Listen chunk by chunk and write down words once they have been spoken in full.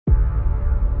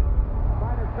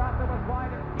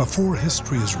Before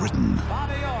history is written,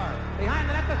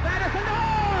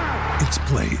 it's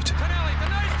played.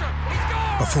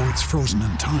 Before it's frozen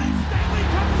in time,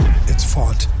 it's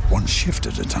fought one shift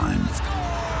at a time.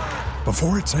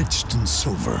 Before it's etched in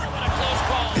silver,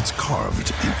 it's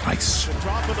carved in ice.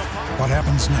 What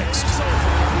happens next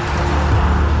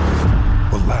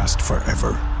will last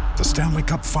forever. The Stanley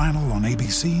Cup Final on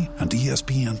ABC and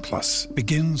ESPN Plus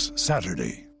begins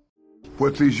Saturday.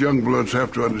 What these young bloods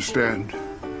have to understand,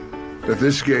 that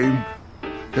this game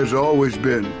has always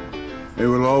been and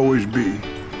will always be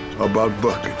about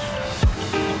buckets.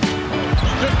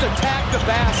 Just attack the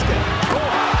basket.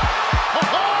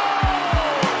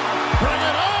 Bring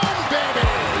it home, baby.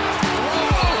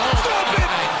 Stop it.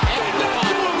 Don't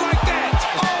do it like that.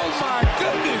 Oh, my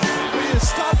goodness. Will you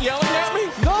stop yelling at me?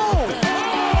 No.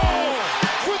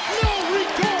 With no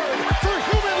regard for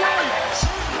human life.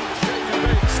 Shaker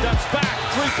Big steps back.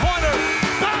 Three-pointer.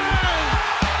 Bang!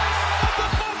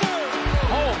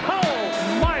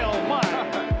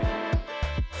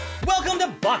 Welcome to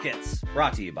Buckets,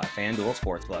 brought to you by FanDuel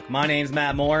Sportsbook. My name's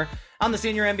Matt Moore. I'm the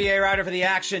senior NBA writer for the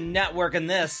Action Network, and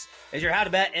this is your How to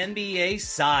Bet NBA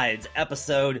Sides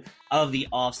episode of the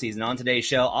offseason. On today's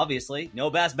show, obviously, no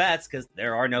best bets because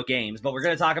there are no games, but we're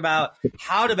going to talk about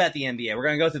how to bet the NBA. We're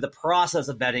going to go through the process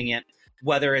of betting it,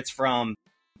 whether it's from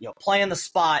playing the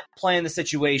spot, playing the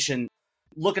situation,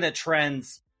 looking at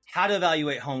trends, how to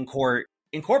evaluate home court,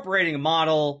 incorporating a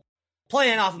model,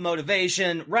 playing off of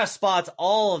motivation, rest spots,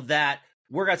 all of that.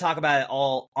 We're going to talk about it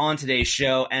all on today's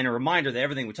show. And a reminder that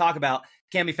everything we talk about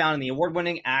can be found in the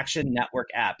award-winning Action Network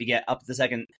app. You get up to the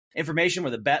second information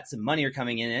where the bets and money are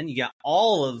coming in. You get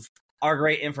all of our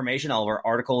great information. All of our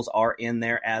articles are in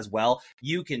there as well.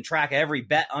 You can track every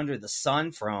bet under the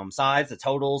sun, from sides to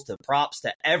totals to props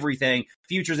to everything.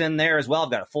 Futures in there as well.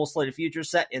 I've got a full slate of futures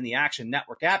set in the Action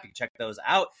Network app. You can check those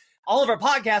out. All of our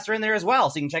podcasts are in there as well,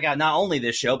 so you can check out not only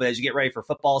this show, but as you get ready for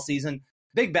football season,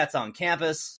 Big Bets on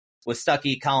Campus with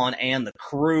Stuckey, Colin, and the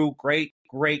crew. Great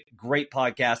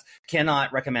podcast.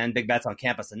 Cannot recommend Big Bets on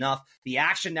Campus enough. The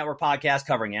Action Network podcast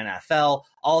covering NFL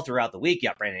all throughout the week. You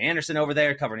got Brandon Anderson over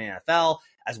there covering NFL,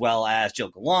 as well as Jill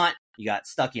Gallant. You got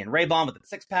Stuckey and Raybon with the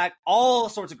six-pack. All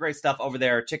sorts of great stuff over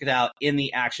there. Check it out in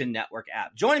the Action Network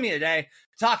app. Joining me today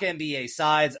to talk NBA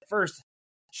sides. First,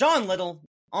 Sean Little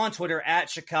on Twitter at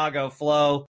Chicago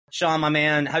Flow. Sean, my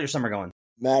man, how's your summer going?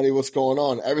 Maddie, what's going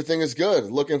on? Everything is good.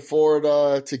 Looking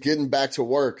forward to getting back to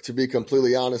work, to be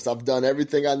completely honest. I've done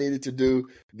everything I needed to do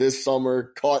this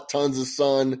summer, caught tons of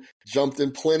sun, jumped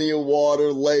in plenty of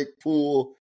water, lake,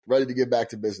 pool, ready to get back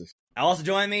to business. Also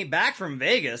joining me back from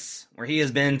Vegas, where he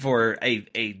has been for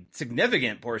a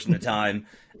significant portion of time,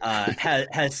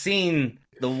 has seen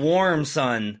the warm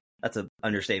sun, that's an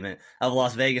understatement, of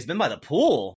Las Vegas, been by the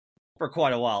pool for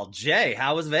quite a while. Jay,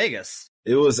 how was Vegas?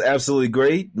 It was absolutely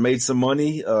great. Made some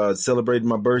money, celebrated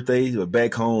my birthday,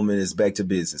 back home, and it's back to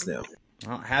business now.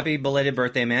 Well, happy belated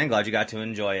birthday, man. Glad you got to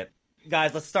enjoy it.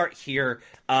 Guys, let's start here.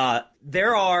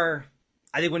 There are,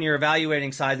 I think when you're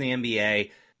evaluating size in the NBA,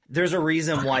 there's a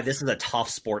reason why this is a tough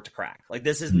sport to crack. Like,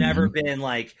 this has never been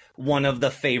like one of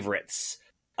the favorites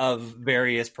of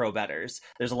various pro bettors.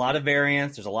 There's a lot of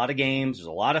variance. There's a lot of games. There's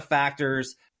a lot of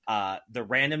factors. The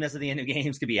randomness of the end of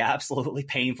games can be absolutely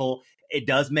painful. It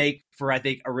does make for, I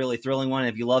think, a really thrilling one.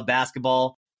 If you love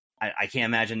basketball, I can't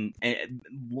imagine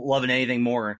loving anything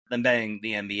more than betting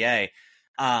the NBA.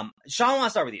 Sean, I want to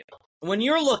start with you. When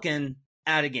you're looking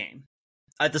at a game,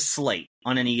 at the slate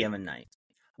on any given night,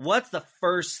 what's the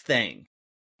first thing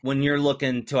when you're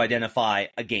looking to identify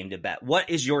a game to bet? What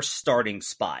is your starting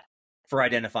spot for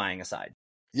identifying a side?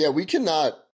 Yeah, we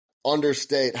cannot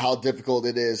understate how difficult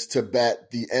it is to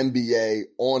bet the NBA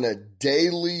on a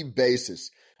daily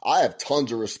basis. I have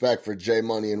tons of respect for Jay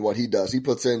Money and what he does. He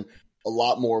puts in a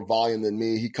lot more volume than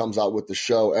me. He comes out with the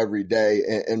show every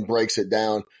day and breaks it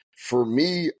down. For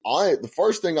me, the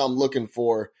first thing I'm looking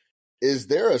for is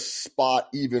there a spot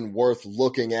even worth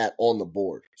looking at on the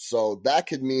board? So that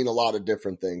could mean a lot of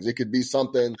different things. It could be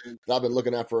something that I've been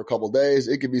looking at for a couple of days.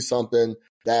 It could be something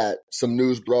that some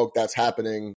news broke that's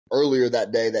happening earlier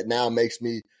that day that now makes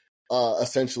me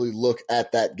essentially look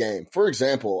at that game. For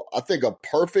example, I think a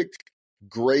perfect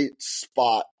great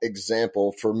spot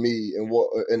example for me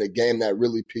in a game that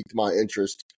really piqued my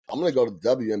interest, I'm going to go to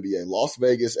the WNBA, Las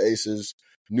Vegas Aces,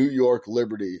 New York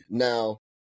Liberty. Now,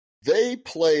 they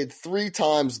played 3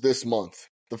 times this month.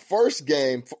 The first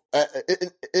game,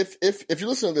 if you're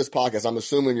listening to this podcast, I'm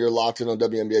assuming you're locked in on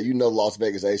WNBA. You know Las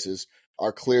Vegas Aces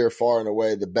are clear, far and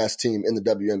away the best team in the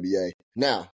WNBA.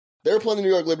 Now, they were playing the New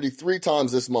York Liberty 3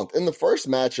 times this month. In the first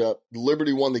matchup,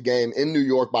 Liberty won the game in New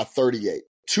York by 38.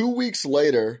 2 weeks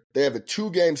later, they have a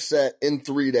 2-game set in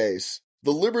 3 days.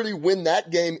 The Liberty win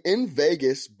that game in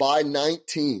Vegas by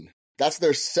 19. That's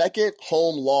their second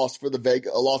home loss for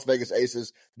the Las Vegas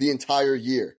Aces the entire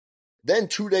year. Then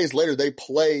 2 days later, the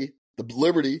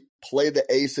Liberty play the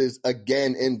Aces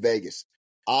again in Vegas.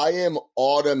 I am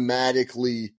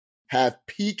automatically have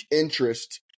peak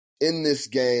interest in this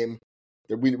game.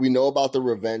 We know about the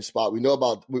revenge spot. We know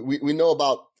about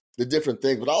the different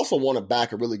things, but I also want to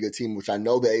back a really good team, which I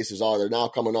know the Aces are. They're now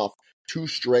coming off 2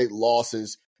 straight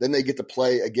losses. Then they get to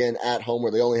play again at home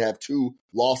where they only have 2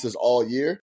 losses all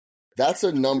year. That's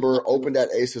a number opened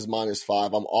at Aces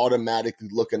 -5. I'm automatically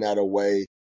looking at a way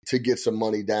to get some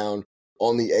money down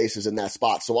on the Aces in that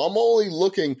spot. So I'm only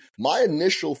looking, my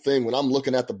initial thing when I'm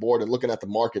looking at the board and looking at the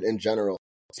market in general,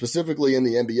 specifically in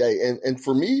the NBA, and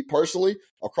for me personally,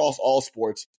 across all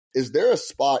sports, is there a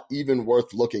spot even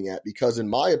worth looking at? Because in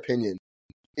my opinion,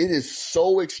 it is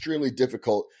so extremely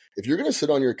difficult. If you're going to sit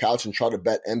on your couch and try to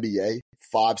bet NBA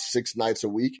 5-6 nights a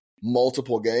week,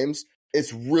 multiple games,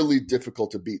 it's really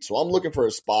difficult to beat. So I'm looking for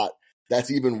a spot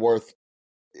that's even worth,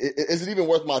 is it even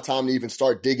worth my time to even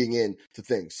start digging in to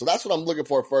things? So that's what I'm looking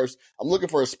for first. I'm looking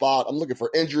for a spot. I'm looking for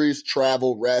injuries,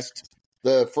 travel, rest.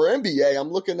 For NBA,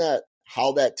 I'm looking at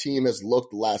how that team has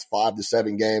looked the last 5 to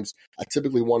 7 games. I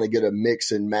typically want to get a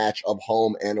mix and match of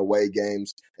home and away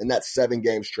games. And that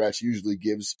 7-game stretch usually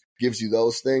gives you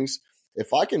those things.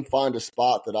 If I can find a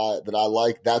spot that I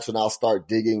like, that's when I'll start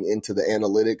digging into the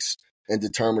analytics and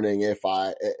determining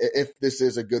if this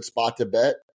is a good spot to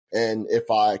bet and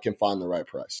if I can find the right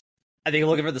price. I think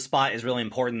looking for the spot is really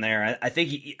important there. I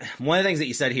think one of the things that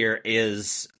you said here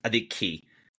is, I think, key.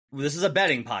 This is a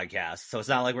betting podcast, so it's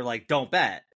not like we're like, don't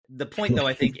bet. The point, though,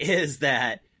 I think, is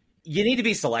that you need to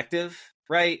be selective,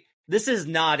 right? This is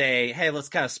not a, hey, let's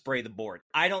kind of spray the board.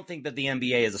 I don't think that the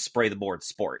NBA is a spray the board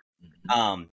sport.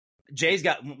 When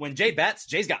Jay bets,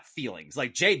 Jay's got feelings.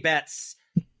 Like, Jay bets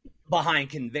behind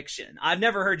conviction. I've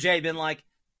never heard Jay been like,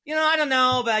 I don't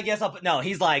know, but I guess I'll put, no,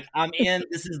 he's like, I'm in,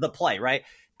 this is the play, right?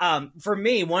 For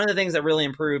me, one of the things that really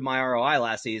improved my ROI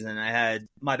last season, I had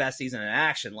my best season in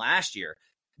action last year,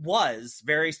 was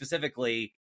very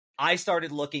specifically, I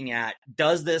started looking at,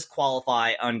 does this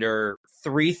qualify under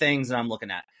 3 things that I'm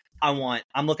looking at?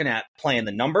 I'm looking at playing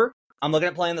the number, I'm looking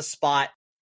at playing the spot,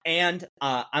 and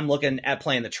I'm looking at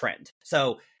playing the trend.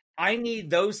 So I need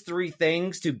those 3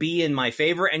 things to be in my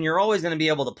favor, and you're always going to be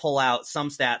able to pull out some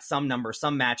stats, some number,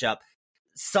 some matchup,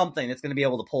 something that's going to be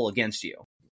able to pull against you.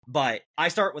 But I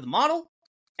start with a model,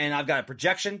 and I've got a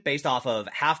projection based off of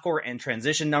half-court and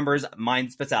transition numbers. Mine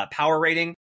spits out a power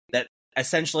rating that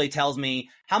essentially tells me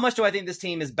how much do I think this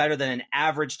team is better than an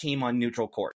average team on neutral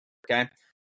court, okay?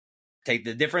 Take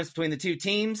the difference between the 2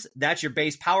 teams. That's your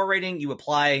base power rating. You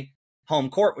apply home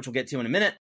court, which we'll get to in a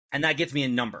minute, and that gets me a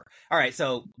number. All right,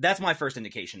 so that's my first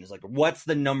indication is like, what's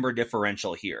the number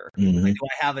differential here? Mm-hmm. Like, do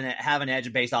I have an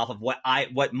edge based off of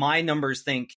what my numbers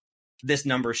think this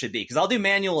number should be? Because I'll do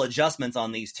manual adjustments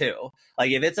on these too.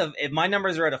 Like if my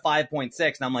numbers are at a 5.6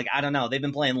 and I'm like, I don't know, they've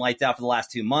been playing lights out for the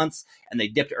last 2 months and they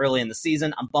dipped early in the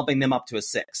season, I'm bumping them up to a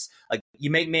 6. Like, you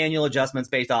make manual adjustments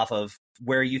based off of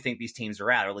where you think these teams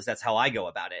are at, or at least that's how I go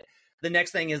about it. The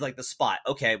next thing is like the spot.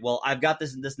 Okay, well, I've got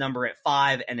this number at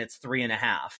 5 and it's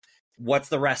 3.5. What's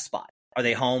the rest spot? Are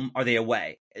they home? Are they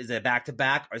away? Is it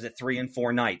back-to-back or is it 3 and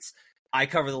 4 nights? I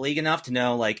cover the league enough to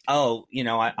know, like, I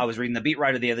was reading the beat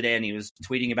writer the other day and he was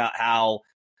tweeting about how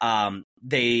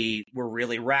they were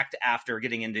really wrecked after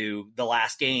getting into the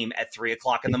last game at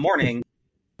 3:00 in the morning,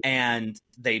 and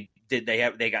they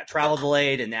got travel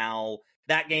delayed, and now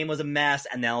that game was a mess,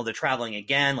 and now they're traveling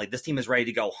again. Like, this team is ready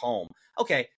to go home.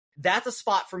 Okay, that's a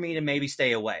spot for me to maybe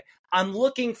stay away. I'm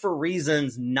looking for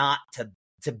reasons not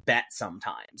to bet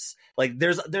sometimes. Like,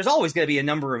 there's always going to be a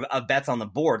number of bets on the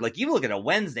board. Like, you look at a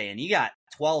Wednesday and you got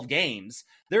 12 games.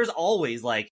 There's always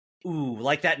like, ooh,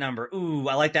 like that number. Ooh,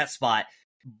 I like that spot.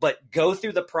 But go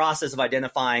through the process of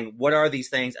identifying what are these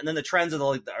things. And then the trends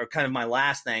are kind of my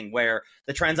last thing, where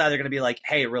the trend's either going to be like,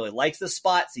 hey, it really likes this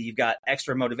spot, so you've got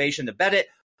extra motivation to bet it.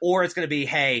 Or it's going to be,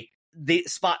 hey, the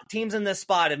teams in this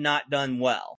spot have not done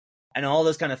well. And all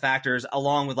those kind of factors,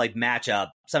 along with like matchup.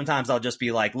 Sometimes I'll just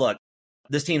be like, look,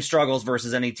 this team struggles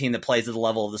versus any team that plays at the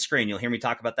level of the screen. You'll hear me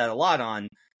talk about that a lot on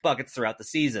Buckets throughout the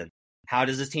season. How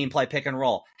does this team play pick and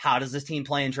roll? How does this team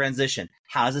play in transition?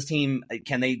 How does this team,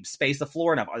 can they space the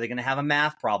floor enough? Are they going to have a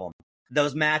math problem?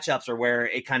 Those matchups are where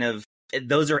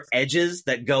those are edges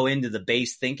that go into the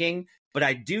base thinking. But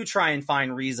I do try and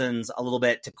find reasons a little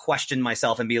bit to question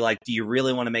myself and be like, do you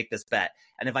really want to make this bet?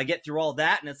 And if I get through all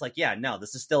that and it's like, yeah, no,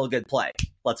 this is still a good play,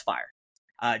 let's fire.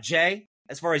 Jay,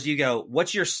 as far as you go,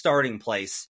 what's your starting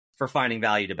place for finding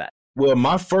value to bet? Well,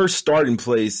 my first starting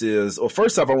place is, well,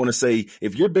 first off, I want to say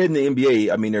if you're betting the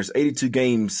NBA, I mean, there's 82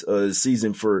 games a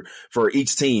season for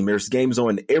each team. There's games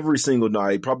on every single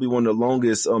night, probably one of the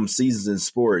longest seasons in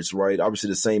sports, right? Obviously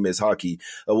the same as hockey,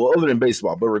 well, other than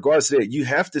baseball. But regardless of that, you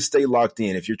have to stay locked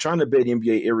in. If you're trying to bet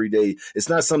NBA every day, it's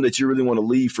not something that you really want to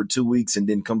leave for 2 weeks and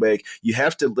then come back. You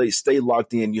have to stay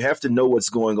locked in. You have to know what's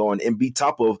going on and be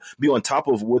on top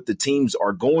of what the teams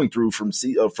are going through from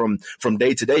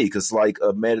day to day. Because like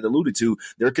Matt alluded to,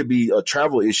 there could be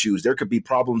travel issues, there could be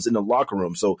problems in the locker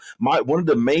room. So one of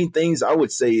the main things I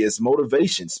would say is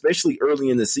motivation, especially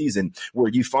early in the season, where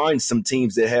you find some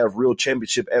teams that have real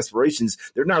championship aspirations.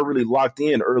 They're not really locked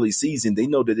in early season. They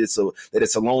know that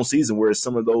it's a long season. Whereas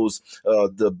some of those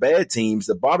the bad teams,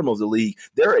 the bottom of the league,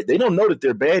 they don't know that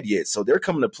they're bad yet, so they're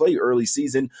coming to play early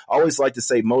season. I always like to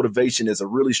say motivation is a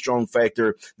really strong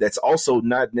factor that's also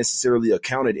not necessarily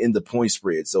accounted in the point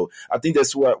spread. So I think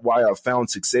that's why I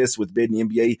found success with betting the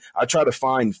NBA. I try to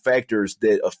find factors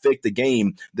that affect the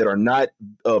game that are not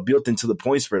built into the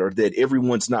point spread or that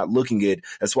everyone's not looking at.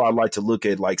 That's why I like to look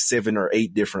at like 7 or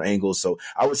 8 different angles. So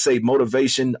I would say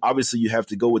motivation. Obviously, you have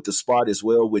to go with the spot as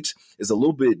well, which is a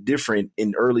little bit different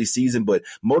in early season, but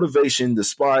motivation, the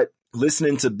spot,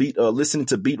 listening to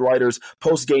beat writers,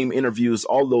 post-game interviews,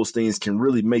 all those things can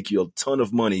really make you a ton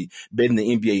of money betting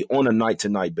the NBA on a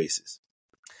night-to-night basis.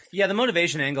 Yeah, the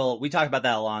motivation angle, we talk about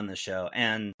that a lot on the show,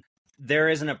 and there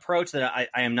is an approach that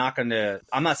I'm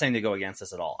not saying to go against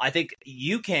this at all. I think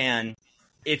you can,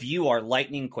 if you are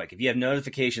lightning quick, if you have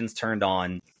notifications turned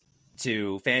on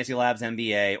to Fantasy Labs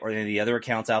NBA or any of the other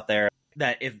accounts out there,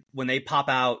 that when they pop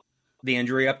out the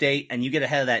injury update and you get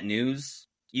ahead of that news,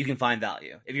 you can find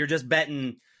value. If you're just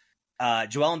betting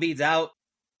Joel Embiid's out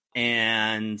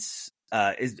and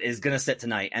is going to sit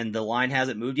tonight and the line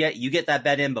hasn't moved yet, you get that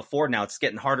bet in before. Now it's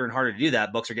getting harder and harder to do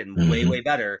that. Books are getting way, way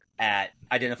better at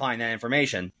identifying that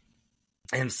information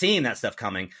and seeing that stuff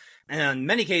coming. And in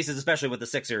many cases, especially with the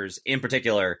Sixers in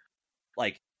particular,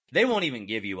 like they won't even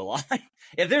give you a line.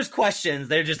 If there's questions,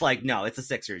 they're just like, no, it's the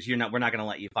Sixers. We're not going to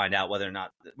let you find out whether or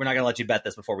not, we're not going to let you bet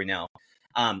this before we know.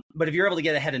 But if you're able to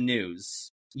get ahead of news,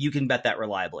 you can bet that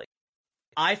reliably.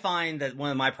 I find that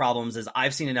one of my problems is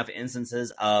I've seen enough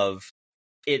instances of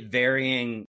it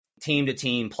varying team to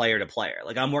team, player to player.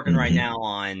 Like I'm working right now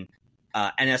on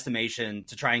an estimation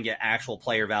to try and get actual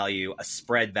player value, a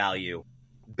spread value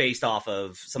based off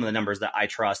of some of the numbers that I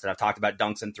trust. And I've talked about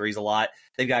dunks and threes a lot.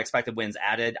 They've got expected wins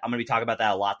added. I'm going to be talking about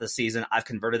that a lot this season. I've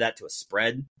converted that to a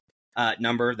spread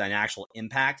number than actual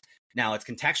impact. Now it's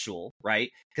contextual,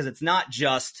 right? Because it's not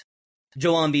just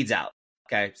Joel Embiid's out.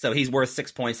 Okay, so he's worth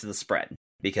 6 points to the spread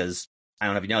because I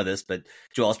don't know if you know this, but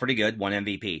Joel's pretty good, won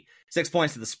MVP. 6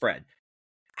 points to the spread.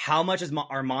 How much are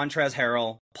Montrezl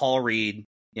Harrell, Paul Reed,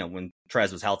 when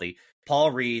Trez was healthy,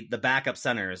 Paul Reed, the backup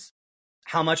centers,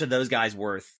 how much are those guys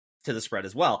worth to the spread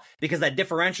as well? Because that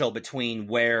differential between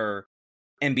where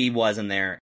Embiid was in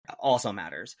there also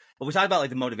matters. But we talk about like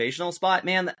the motivational spot,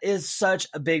 man, that is such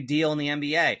a big deal in the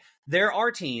NBA. There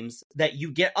are teams that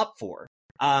you get up for.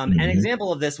 An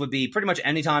example of this would be pretty much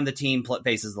anytime the team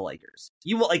faces the Lakers.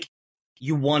 You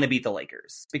want to beat the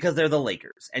Lakers because they're the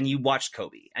Lakers, and you watch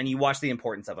Kobe, and you watch the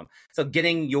importance of them. So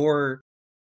getting your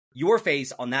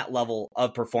face on that level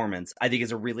of performance, I think,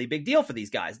 is a really big deal for these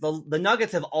guys. The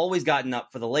Nuggets have always gotten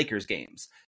up for the Lakers games.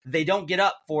 They don't get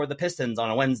up for the Pistons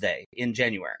on a Wednesday in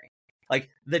January. Like,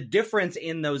 the difference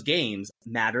in those games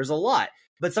matters a lot.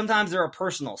 But sometimes there are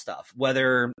personal stuff,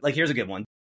 whether, like, here's a good one.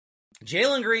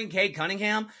 Jalen Green, Cade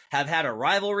Cunningham have had a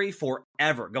rivalry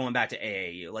forever going back to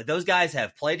AAU. Like, those guys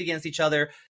have played against each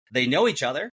other. They know each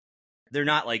other. They're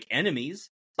not like enemies,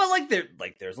 but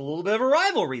there's a little bit of a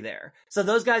rivalry there. So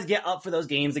those guys get up for those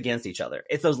games against each other.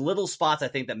 It's those little spots, I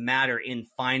think, that matter in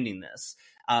finding this.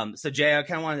 So Jay, I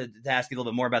kind of wanted to ask you a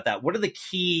little bit more about that. What are the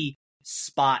key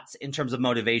spots in terms of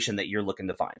motivation that you're looking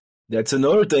to find? That's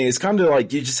another thing. It's kind of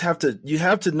like you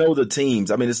have to know the teams.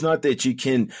 I mean, it's not that you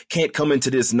can't come into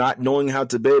this not knowing how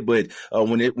to bet, but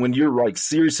when you're like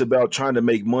serious about trying to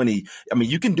make money, I mean,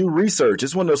 you can do research.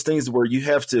 It's one of those things where you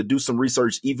have to do some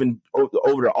research even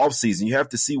over the off season. You have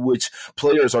to see which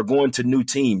players are going to new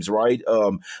teams, right?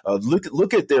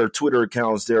 Look at their Twitter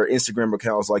accounts, their Instagram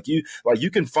accounts. Like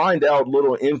you can find out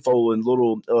little info and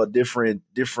little different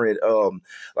like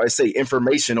I say,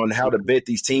 information on how to bet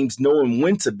these teams, knowing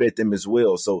when to bet them them as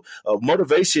well. So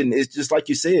motivation is just like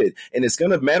you said, and it's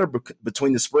going to matter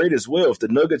between the spread as well. If the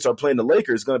Nuggets are playing the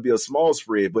Lakers, it's going to be a small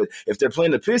spread. But if they're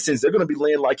playing the Pistons, they're going to be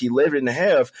laying like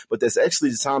 11.5, but that's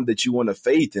actually the time that you want to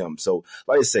fade them. So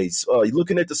like I say,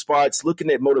 looking at the spots, looking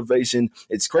at motivation,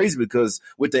 it's crazy because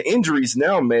with the injuries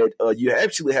now, Matt, you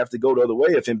actually have to go the other way.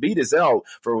 If Embiid is out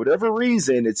for whatever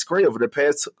reason, it's great. Over the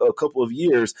past couple of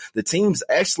years, the teams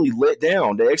actually let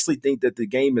down. They actually think that the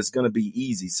game is going to be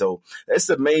easy. So that's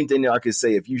the main thing that I can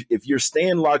say. If you're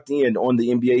staying locked in on the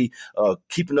NBA,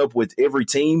 keeping up with every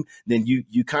team, then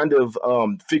you kind of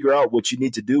figure out what you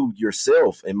need to do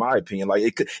yourself. In my opinion,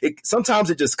 like it sometimes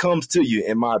it just comes to you.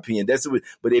 In my opinion, that's what.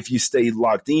 But if you stay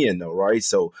locked in, though, right?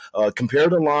 So compare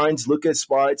the lines, look at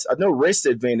spots. I know rest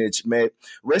advantage, Matt.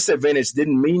 Rest advantage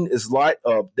didn't mean as lot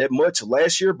that much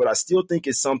last year, but I still think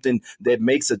it's something that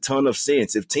makes a ton of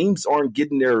sense. If teams aren't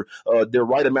getting their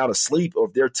right amount of sleep, or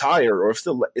if they're tired, or if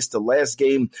it's the last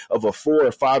game of a 4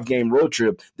 or 5 game road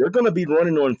trip, they're going to be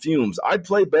running on fumes. I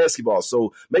play basketball,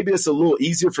 so maybe it's a little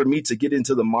easier for me to get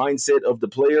into the mindset of the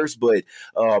players, but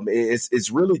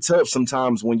it's really tough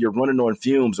sometimes when you're running on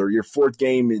fumes, or your fourth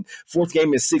game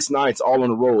in 6 nights all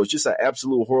in a row. It's just an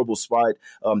absolute horrible spot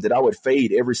that I would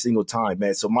fade every single time,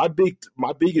 man. So my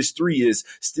biggest three is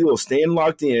still staying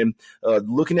locked in,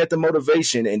 looking at the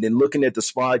motivation, and then looking at the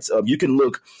spots. You can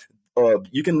look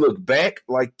back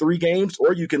like 3 games,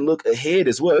 or you can look ahead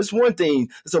as well. It's one thing.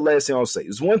 That's the last thing I'll say.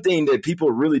 It's one thing that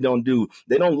people really don't do.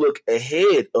 They don't look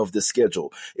ahead of the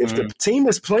schedule. If the team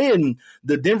is playing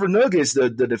the Denver Nuggets, the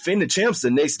defending champs,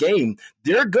 the next game,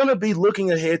 they're going to be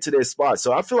looking ahead to their spot.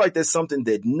 So I feel like that's something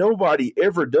that nobody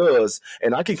ever does.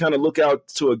 And I can kind of look out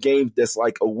to a game that's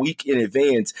like a week in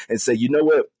advance and say, you know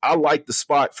what, I like the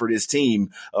spot for this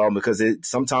team because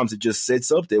sometimes it just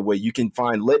sets up that way. You can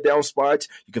find letdown spots.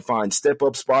 You can find step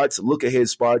up spots, look ahead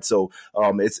spots. So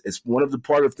it's one of the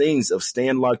part of things of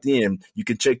staying locked in. You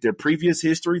can check their previous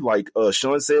history, like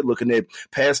Sean said, looking at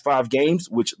past 5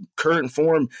 games, which current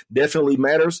form definitely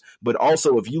matters. But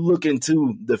also, if you look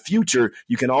into the future,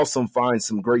 you can also find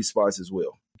some great spots as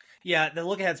well. Yeah, the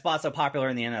look ahead spots are popular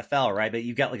in the NFL, right? But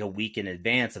you've got like a week in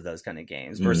advance of those kind of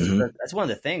games versus that's one of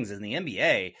the things is in the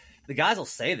NBA. The guys will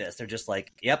say this. They're just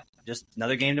like, yep, just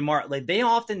another game tomorrow. Like they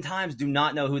oftentimes do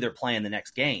not know who they're playing the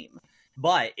next game.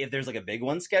 But if there's like a big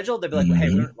one scheduled, they'll be like, hey,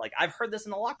 like I've heard this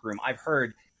in the locker room. I've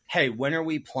heard, hey, when are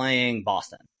we playing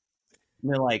Boston?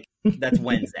 And they're like, that's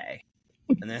Wednesday.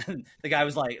 And then the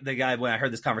guy, when I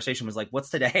heard this conversation was like, what's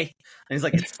today? And he's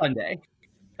like, it's Sunday.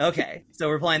 Okay. So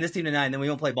we're playing this team tonight and then we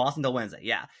won't play Boston until Wednesday.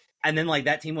 Yeah. And then like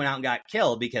that team went out and got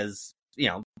killed because, you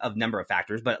know, of number of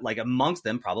factors, but like amongst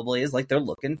them probably is like, they're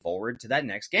looking forward to that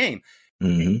next game.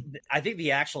 I think the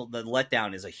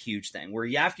letdown is a huge thing where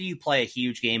after you play a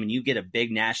huge game and you get a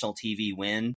big national TV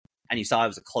win and you saw it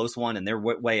was a close one and they're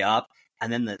way up.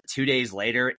 And then 2 days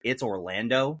later, it's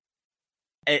Orlando.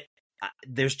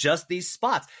 There's just these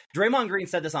spots. Draymond Green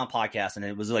said this on a podcast and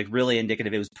it was like really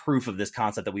indicative. It was proof of this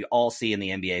concept that we all see in the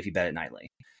NBA if you bet it nightly.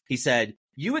 He said,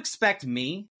 you expect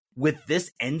me with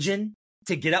this engine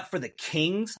to get up for the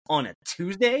Kings on a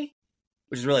Tuesday?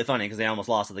 Which is really funny because they almost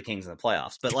lost to the Kings in the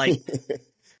playoffs. But like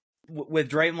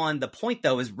with Draymond, the point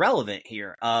though is relevant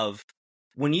here of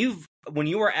when you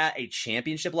are at a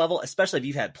championship level, especially if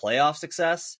you've had playoff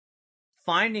success,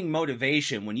 finding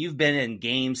motivation when you've been in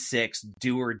game 6,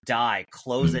 do or die,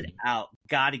 close it out,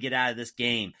 got to get out of this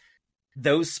game.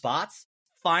 Those spots,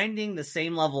 finding the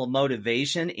same level of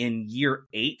motivation in year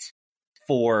 8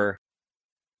 for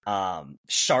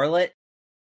Charlotte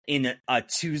in a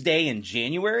Tuesday in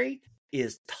January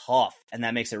is tough, and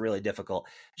that makes it really difficult.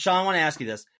 Sean, I want to ask you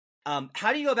this.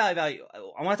 How do you go about evaluating?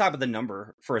 I want to talk about the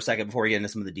number for a second before we get into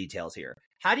some of the details here.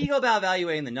 How do you go about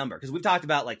evaluating the number? Because we've talked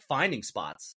about like finding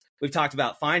spots. We've talked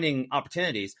about finding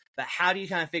opportunities, but how do you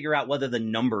kind of figure out whether the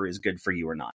number is good for you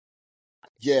or not?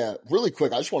 Yeah, really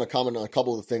quick. I just want to comment on a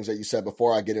couple of the things that you said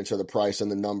before I get into the price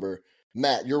and the number.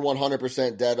 Matt, you're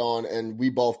 100% dead on, and we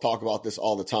both talk about this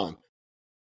all the time.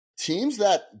 Teams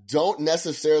that don't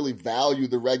necessarily value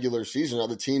the regular season are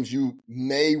the teams you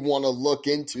may want to look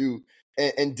into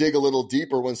and dig a little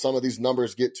deeper when some of these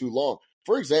numbers get too long.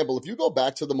 For example, if you go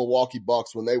back to the Milwaukee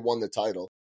Bucks when they won the title,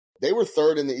 they were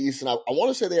 3rd in the East, and I want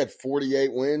to say they had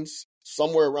 48 wins,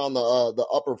 somewhere around the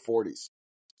upper 40s.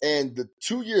 And the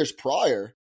 2 years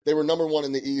prior, they were number 1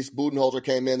 in the East. Budenholzer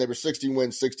came in. They were 60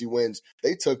 wins.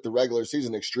 They took the regular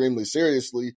season extremely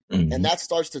seriously, and that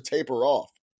starts to taper off.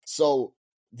 So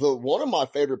one of my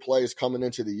favorite plays coming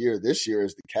into the year this year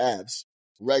is the Cavs.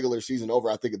 Regular season over,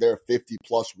 I think they're a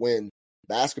 50-plus win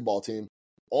basketball team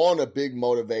on a big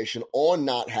motivation, on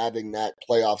not having that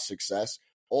playoff success,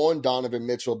 on Donovan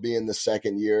Mitchell being the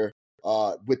second year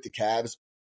with the Cavs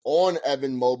on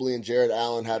Evan Mobley and Jared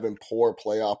Allen having poor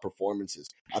playoff performances.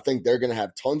 I think they're going to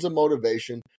have tons of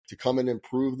motivation to come in and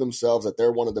prove themselves that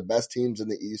they're one of the best teams in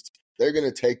the East. They're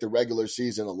going to take the regular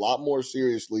season a lot more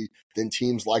seriously than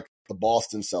teams like the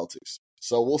Boston Celtics.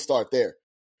 So we'll start there.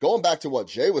 Going back to what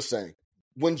Jay was saying,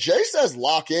 when Jay says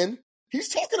lock in, he's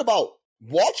talking about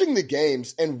watching the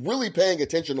games and really paying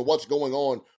attention to what's going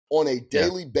on a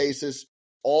daily basis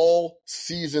all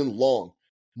season long.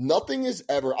 Nothing is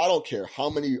ever, I don't care how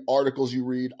many articles you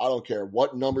read, I don't care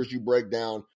what numbers you break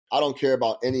down, I don't care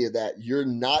about any of that. You're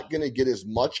not going to get as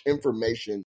much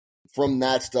information from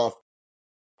that stuff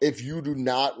if you do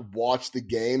not watch the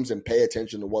games and pay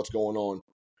attention to what's going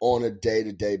on a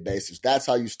day-to-day basis. That's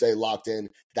how you stay locked in.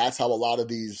 That's how a lot of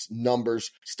these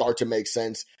numbers start to make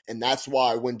sense. And that's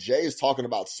why when Jay is talking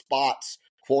about spots,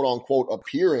 quote unquote,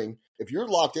 appearing, if you're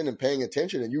locked in and paying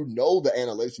attention and you know the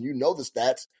analytics and you know the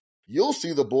stats, you'll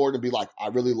see the board and be like, I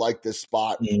really like this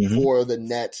spot for the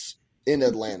Nets in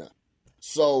Atlanta.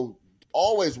 So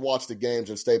always watch the games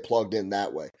and stay plugged in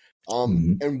that way.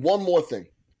 And one more thing.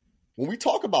 When we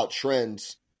talk about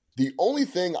trends, the only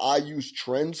thing I use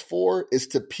trends for is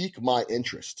to pique my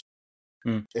interest.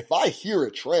 If I hear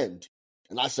a trend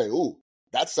and I say, ooh,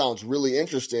 that sounds really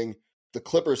interesting. The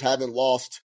Clippers haven't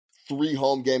lost 3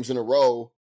 home games in a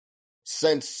row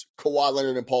since Kawhi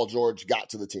Leonard and Paul George got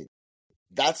to the team.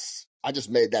 I just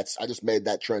made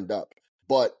that trend up.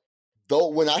 But though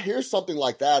when I hear something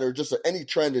like that, or just any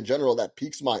trend in general that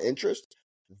piques my interest,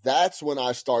 that's when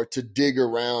I start to dig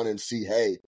around and see,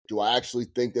 hey, do I actually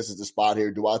think this is the spot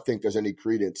here? Do I think there's any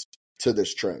credence to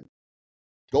this trend?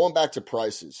 Going back to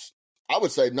prices, I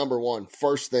would say number one,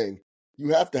 first thing,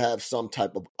 you have to have some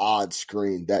type of odds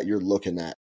screen that you're looking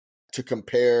at to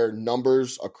compare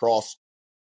numbers across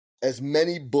as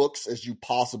many books as you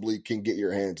possibly can get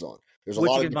your hands on. There's a which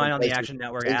lot you of can find on the Action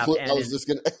Network app. Which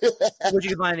you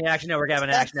can find on the Action Network app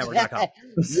and actionnetwork.com.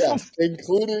 Yes,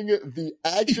 including the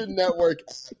Action Network.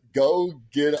 Go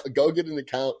get an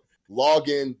account, log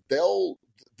in.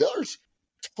 There's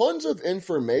tons of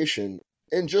information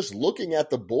in just looking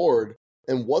at the board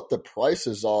and what the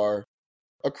prices are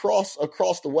across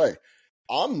the way.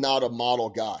 I'm not a model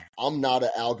guy. I'm not an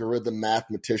algorithm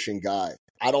mathematician guy.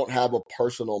 I don't have a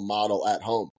personal model at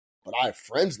home, but I have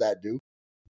friends that do.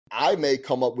 I may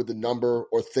come up with a number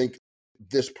or think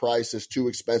this price is too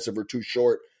expensive or too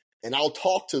short, and I'll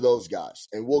talk to those guys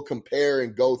and we'll compare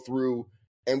and go through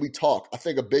and we talk. I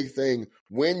think a big thing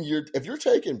if you're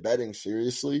taking betting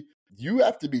seriously, you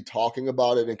have to be talking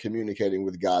about it and communicating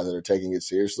with guys that are taking it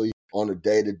seriously on a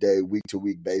day-to-day,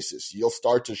 week-to-week basis. You'll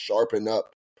start to sharpen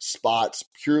up spots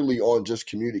purely on just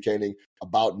communicating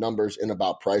about numbers and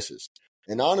about prices.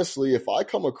 And honestly, if I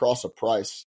come across a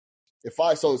price,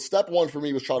 so step one for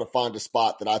me was trying to find a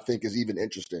spot that I think is even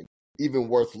interesting, even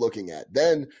worth looking at.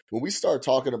 Then when we start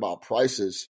talking about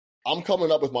prices, I'm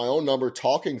coming up with my own number,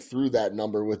 talking through that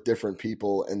number with different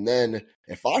people. And then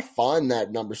if I find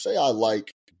that number, say I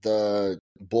like the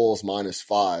Bulls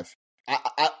 -5,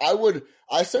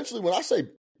 I essentially, when I say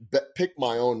pick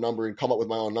my own number and come up with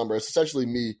my own number, it's essentially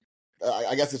me.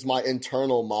 I guess it's my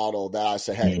internal model that I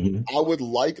say, hey, I would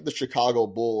like the Chicago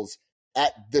Bulls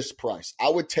at this price. I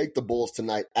would take the Bulls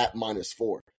tonight at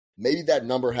 -4. Maybe that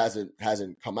number hasn't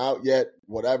come out yet,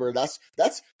 whatever. That's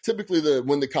typically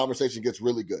when the conversation gets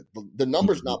really good. The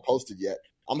number's not posted yet.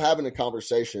 I'm having a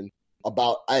conversation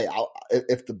about, hey,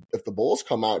 if the Bulls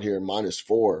come out here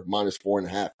 -4,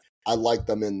 -4.5, I like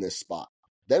them in this spot.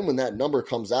 Then when that number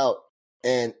comes out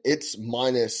and it's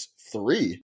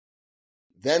 -3,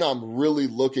 then I'm really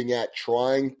looking at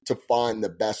trying to find the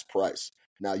best price.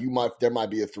 Now there might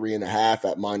be a 3.5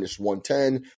 at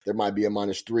 -110. There might be a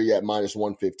 -3 at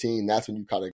 -115. That's when you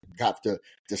kind of have to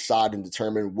decide and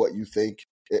determine what you think,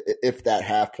 if that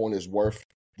half point is worth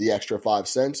the extra 5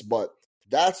 cents. But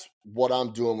that's what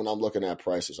I'm doing when I'm looking at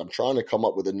prices. I'm trying to come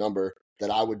up with a number that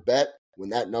I would bet. When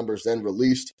that number is then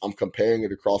released, I'm comparing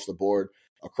it across the board,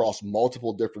 across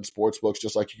multiple different sports books,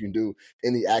 just like you can do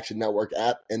in the Action Network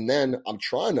app. And then I'm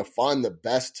trying to find the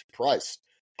best price.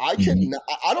 I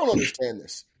don't understand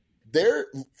this.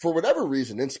 For whatever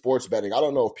reason in sports betting, I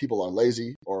don't know if people are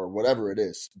lazy or whatever it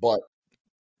is, but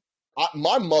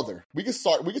my mother, we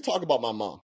could talk about my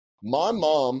mom. My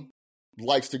mom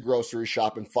likes to grocery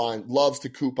shop and loves to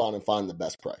coupon and find the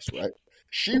best price, right?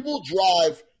 She will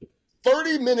drive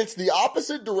 30 minutes the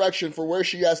opposite direction for where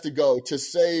she has to go to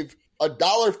save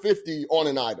 $1.50 on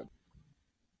an item.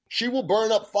 She will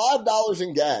burn up $5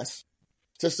 in gas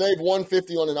to save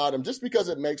 $1.50 on an item just because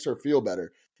it makes her feel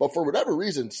better. But for whatever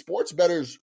reason, sports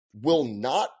bettors will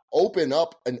not open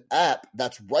up an app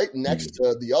that's right next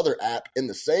to the other app in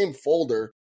the same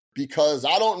folder because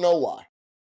I don't know why.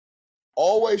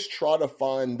 Always try to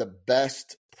find the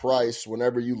best price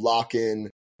whenever you lock in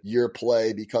your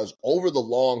play, because over the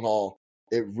long haul,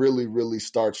 it really, really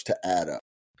starts to add up.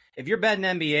 If you're betting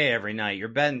NBA every night, you're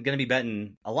going to be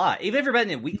betting a lot. Even if you're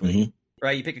betting it weekly,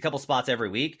 right? You pick a couple spots every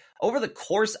week. Over the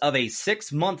course of a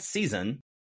 6-month season,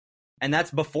 and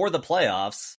that's before the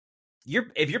playoffs,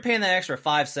 if you're paying that extra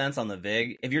 5 cents on the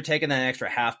VIG, if you're taking that extra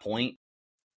half point,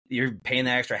 you're paying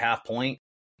that extra half point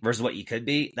versus what you could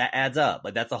be, that adds up.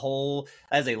 Like that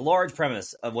is a large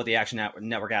premise of what the Action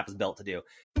Network app is built to do.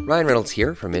 Ryan Reynolds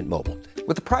here from Mint Mobile.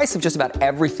 With the price of just about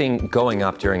everything going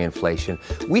up during inflation,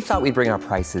 we thought we'd bring our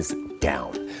prices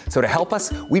down. So to help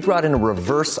us, we brought in a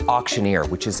reverse auctioneer,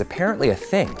 which is apparently a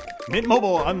thing. Mint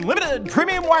Mobile Unlimited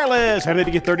Premium Wireless. How to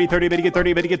get 30, 30, bit to get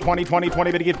 30, bit to get 20, 20,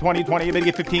 20, bit to get 20, 20, bit to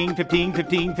get 15, 15,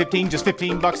 15, 15, just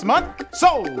 $15 a month?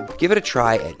 Sold! Give it a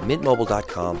try at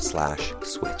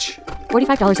mintmobile.com/switch.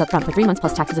 $45 up front for 3 months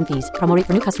plus taxes and fees. Promo rate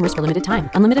for new customers for limited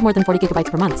time. Unlimited more than 40 gigabytes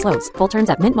per month. Slows full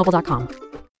terms at mintmobile.com.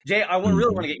 Jay, I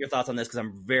really want to get your thoughts on this because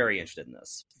I'm very interested in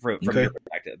this from your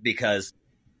perspective, because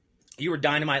you were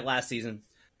dynamite last season.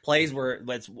 Plays were,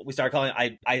 we started calling,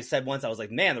 I said once, I was like,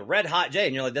 man, the red hot Jay.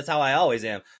 And you're like, that's how I always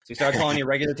am. So we started calling you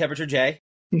regular temperature Jay.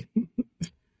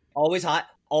 Always hot.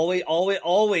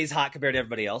 Always hot compared to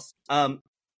everybody else.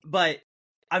 But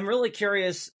I'm really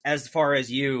curious as far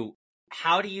as you,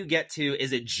 how do you get to,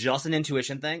 is it just an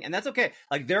intuition thing? And that's okay.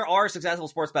 Like there are successful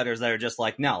sports bettors that are just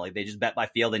like, no, like they just bet by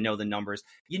feel. They know the numbers.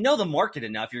 You know the market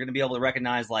enough. You're going to be able to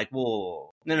recognize like,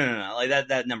 whoa, no. Like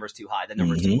that number's too high. That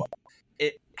number's too low.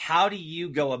 How do you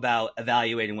go about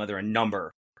evaluating whether a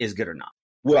number is good or not?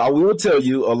 Well, I will tell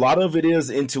you, a lot of it is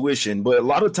intuition, but a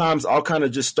lot of times I'll kind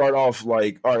of just start off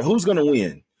like, all right, who's going to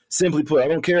win? Simply put, I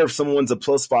don't care if someone's a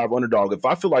 +5 underdog. If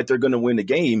I feel like they're going to win the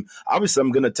game, obviously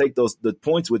I'm going to take the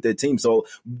points with that team. So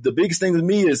the biggest thing to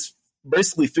me is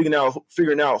basically figuring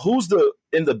out who's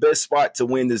in the best spot to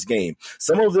win this game.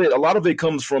 A lot of it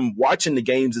comes from watching the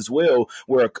games as well,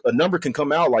 where a number can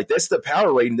come out like that's the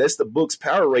power rating, that's the book's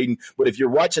power rating. But if you're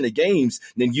watching the games,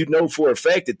 then you know for a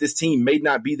fact that this team may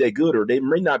not be that good, or they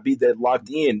may not be that locked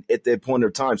in at that point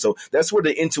of time. So that's where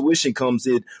the intuition comes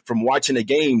in from watching the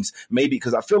games, maybe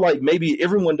because I feel like maybe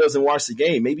everyone doesn't watch the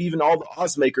game. Maybe even all the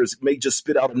odds makers may just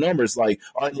spit out numbers like,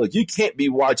 all right, look, you can't be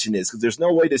watching this because there's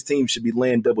no way this team should be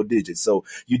laying double digits. So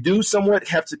you do somewhat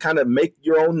have to kind of make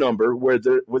your own number,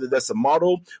 whether that's a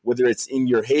model, whether it's in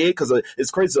your head, because it's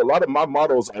crazy. A lot of my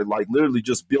models are like literally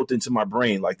just built into my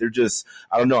brain. Like they're just,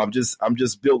 I don't know, I'm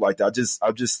just built like that.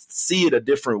 I just see it a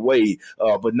different way,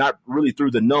 but not really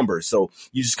through the numbers. So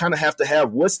you just kind of have to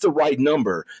have what's the right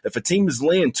number. If a team is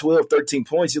laying 12, 13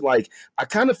 points, you're like, I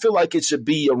kind of feel like it should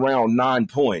be around 9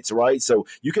 points, right? So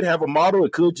you could have a model,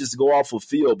 it could just go off of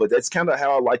field, but that's kind of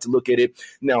how I like to look at it.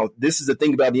 Now, this is the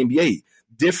thing about the NBA.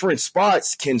 Different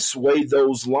spots can sway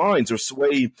those lines or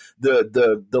sway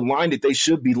the line that they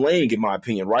should be laying, in my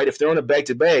opinion, right? If they're on a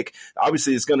back-to-back,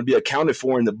 obviously it's going to be accounted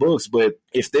for in the books. But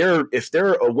if they're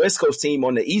a West Coast team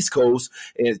on the East Coast,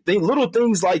 and little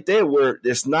things like that where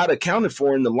it's not accounted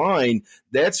for in the line,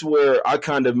 that's where I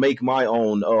kind of make my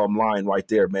own line right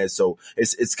there, man. So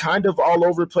it's kind of all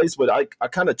over the place, but I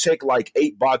kind of check like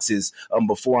 8 boxes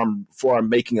before I'm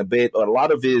making a bet. A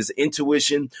lot of it is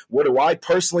intuition. What do I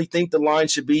personally think the line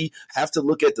should be? I have to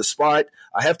look at the spot.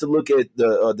 I have to look at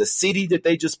the city that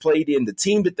they just played in, the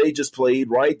team that they just played,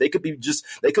 right? They could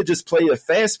just play a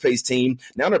fast-paced team.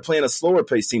 Now they're playing a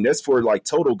slower-paced team. That's for like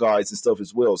total guys and stuff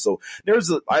as well. So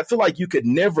I feel like you could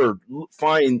never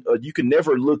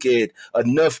look at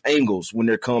enough angles when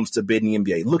it comes to betting the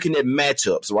NBA. Looking at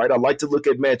matchups, right? I like to look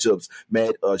at matchups,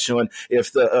 Matt, Sean.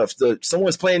 If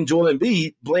someone's playing Joel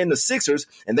Embiid, playing the Sixers,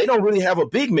 and they don't really have a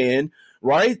big man,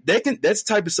 right? That's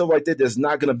type of stuff like that that's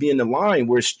not going to be in the line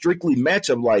where it's strictly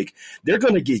matchup. Like they're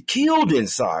going to get killed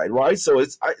inside, right? So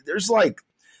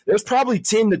there's probably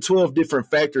 10 to 12 different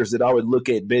factors that I would look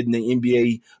at betting the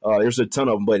NBA. There's a ton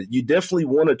of them, but you definitely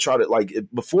want to try to, like,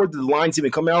 before the lines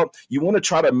even come out, you want to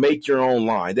try to make your own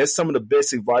line. That's some of the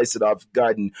best advice that I've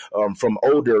gotten from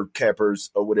older cappers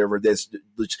or whatever.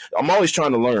 I'm always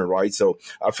trying to learn, right? So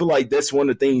I feel like that's one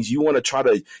of the things you want to try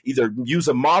to either use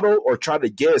a model or try to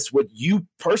guess what you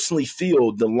personally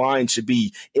feel the line should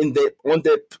be on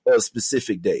that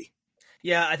specific day.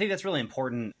 Yeah, I think that's really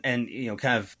important. And,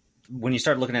 kind of, when you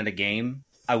start looking at a game,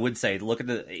 I would say look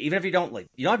at even if you don't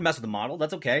have to mess with the model,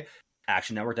 that's okay.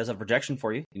 Action Network does have projection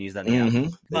for you. You can use that in the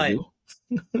app. But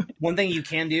one thing you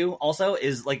can do also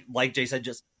is like Jay said,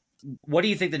 just what do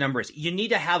you think the number is? You need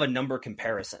to have a number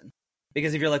comparison,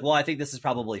 because if you're like, well, I think this is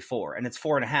probably 4 and it's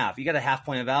 4.5, you got a half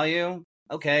point of value.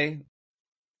 Okay.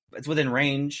 It's within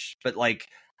range, but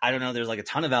I don't know. There's like a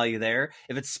ton of value there.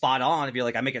 If it's spot on, if you're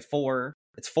like, I make it 4,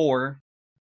 it's 4.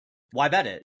 Why bet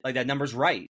it? Like that number's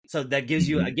right. So that gives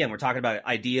you, again, we're talking about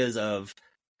ideas of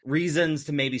reasons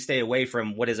to maybe stay away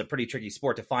from what is a pretty tricky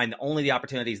sport to find only the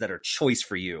opportunities that are choice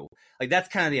for you. Like that's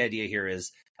kind of the idea here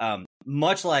is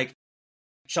much like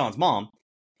Sean's mom,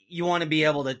 you want to be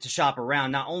able to shop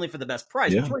around not only for the best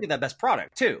price, but you want to get that best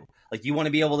product too. Like you want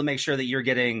to be able to make sure that you're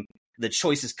getting the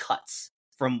choicest cuts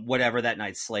from whatever that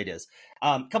night's slate is.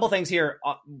 Couple things here.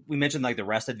 We mentioned like the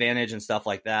rest advantage and stuff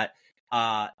like that.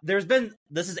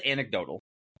 This is anecdotal.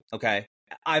 Okay.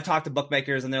 I've talked to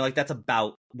bookmakers and they're like, that's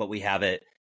about what we have it.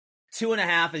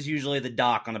 2.5 is usually the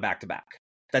dock on a back-to-back.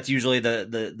 That's usually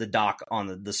the dock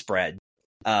on the spread.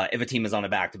 If a team is on a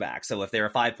back-to-back. So if they're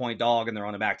a 5-point dog and they're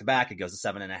on a back-to-back, it goes to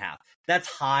 7.5. That's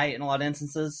high in a lot of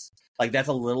instances. Like that's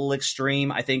a little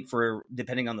extreme, I think, for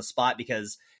depending on the spot,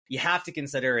 because you have to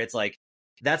consider it's like,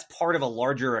 that's part of a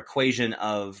larger equation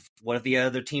of what if the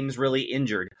other team's really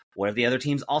injured? What if the other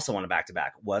team's also on a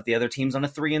back-to-back? What if the other team's on a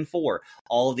 3 and 4?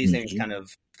 All of these things kind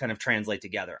of translate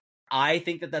together. I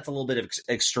think that that's a little bit of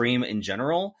extreme in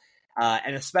general.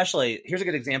 And especially, here's a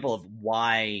good example of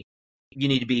why you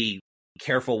need to be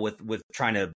careful with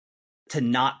trying to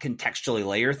not contextually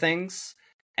layer things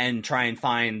and try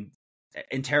and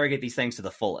interrogate these things to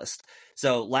the fullest.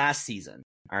 So last season,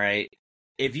 all right,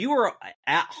 if you were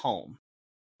at home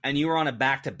and you were on a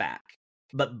back-to-back,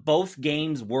 but both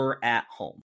games were at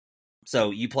home.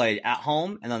 So you played at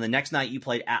home, and then the next night you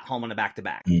played at home on a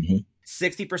back-to-back.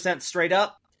 60% straight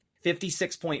up,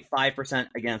 56.5%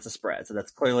 against the spread. So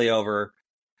that's clearly over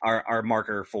our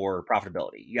marker for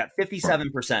profitability. You got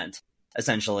 57%,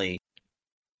 essentially,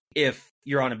 if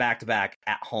you're on a back-to-back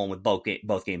at home with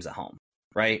both games at home,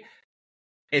 right?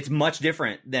 It's much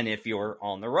different than if you're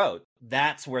on the road.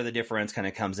 That's where the difference kind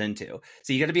of comes into.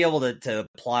 So you got to be able to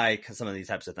apply some of these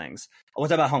types of things.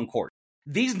 What's about home court?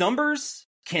 These numbers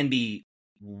can be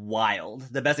wild.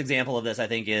 The best example of this, I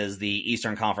think, is the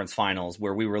Eastern Conference Finals,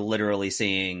 where we were literally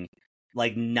seeing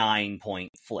like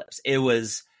 9-point flips. It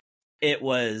was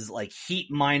like Heat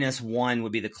 -1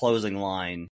 would be the closing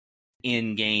line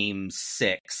in game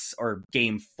 6 or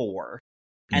game 4.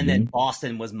 And then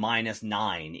Boston was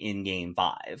 -9 in game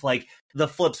 5. Like the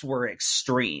flips were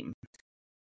extreme.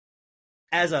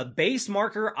 As a base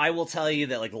marker, I will tell you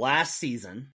that like last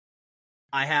season,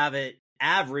 I have it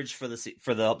average for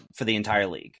the entire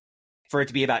league for it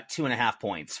to be about 2.5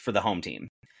 points for the home team.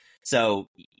 So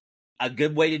a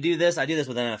good way to do this, I do this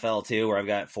with NFL too, where I've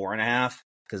got 4.5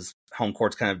 because home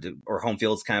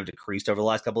field's kind of decreased over the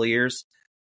last couple of years.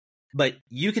 But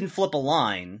you can flip a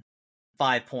line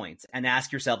 5 points and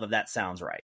ask yourself if that sounds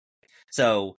right.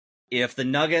 So if the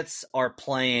Nuggets are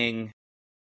playing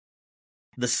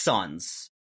the Suns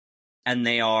and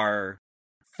they are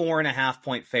 4.5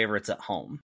 point favorites at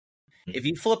home, if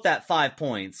you flip that 5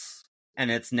 points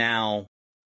and it's now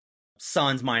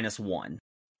Suns -1,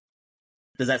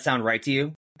 does that sound right to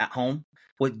you at home?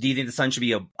 What do you think the Suns should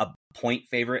be a point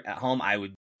favorite at home? I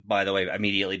would, by the way,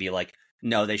 immediately be like,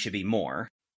 no, they should be more.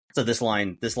 So this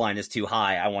line is too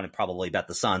high. I want to probably bet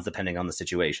the Suns depending on the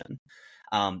situation.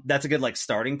 That's a good like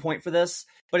starting point for this,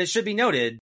 but it should be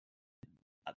noted.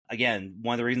 Again,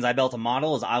 one of the reasons I built a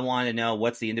model is I wanted to know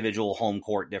what's the individual home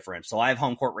court difference. So I have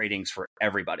home court ratings for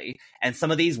everybody, and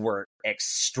some of these were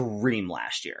extreme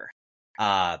last year.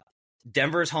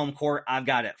 Denver's home court, I've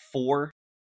got at 4.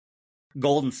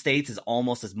 Golden State's is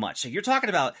almost as much. So you're talking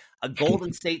about a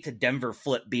Golden State to Denver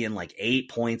flip being like 8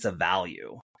 points of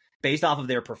value based off of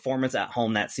their performance at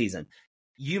home that season.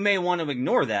 You may want to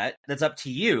ignore that. That's up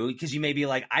to you, because you may be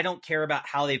like, I don't care about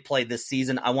how they played this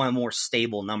season. I want a more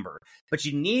stable number. But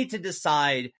you need to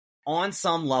decide on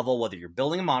some level, whether you're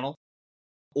building a model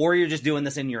or you're just doing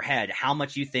this in your head, how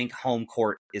much you think home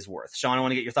court is worth. Sean, I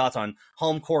want to get your thoughts on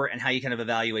home court and how you kind of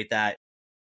evaluate that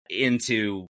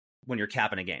into when you're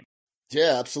capping a game.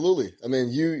 Yeah, absolutely. I mean,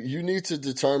 you need to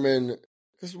determine,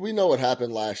 because we know what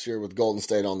happened last year with Golden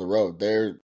State on the road.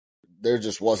 There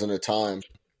just wasn't a time.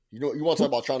 You want to talk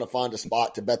about trying to find a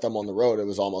spot to bet them on the road. It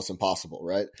was almost impossible,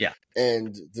 right? Yeah.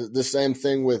 And the same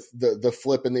thing with the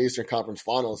flip in the Eastern Conference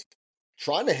Finals.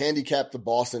 Trying to handicap the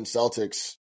Boston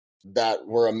Celtics that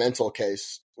were a mental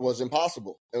case was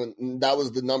impossible. And that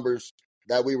was the numbers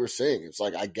that we were seeing. It's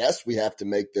like, I guess we have to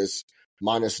make this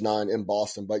 -9 in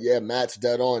Boston. But yeah, Matt's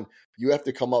dead on. You have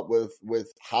to come up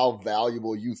with how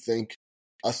valuable you think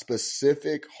a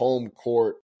specific home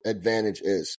court advantage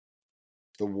is.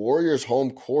 The Warriors'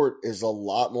 home court is a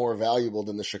lot more valuable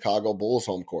than the Chicago Bulls'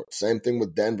 home court. Same thing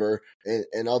with Denver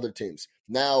and other teams.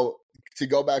 Now, to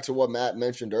go back to what Matt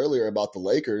mentioned earlier about the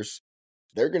Lakers,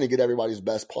 they're going to get everybody's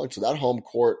best punch. So that home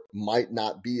court might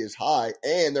not be as high.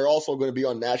 And they're also going to be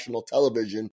on national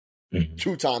television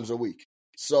 2 times a week.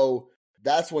 So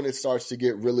that's when it starts to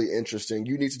get really interesting.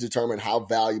 You need to determine how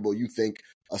valuable you think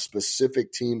a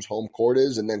specific team's home court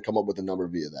is and then come up with a number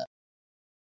via that.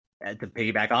 And to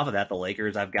piggyback off of that, the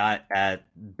Lakers I've got at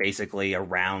basically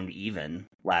around even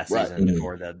last season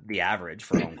for the average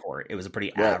for home court. It was a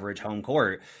pretty average home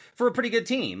court for a pretty good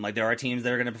team. Like there are teams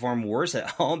that are going to perform worse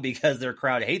at home because their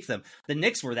crowd hates them. The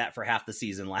Knicks were that for half the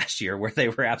season last year where they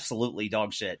were absolutely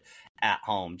dog shit at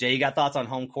home. Jay, you got thoughts on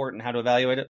home court and how to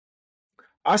evaluate it?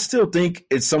 I still think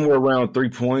it's somewhere around 3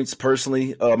 points,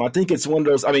 personally. I think it's one of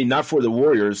those, I mean, not for the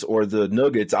Warriors or the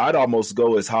Nuggets. I'd almost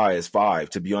go as high as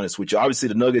 5, to be honest with you. Obviously,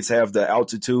 the Nuggets have the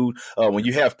altitude. When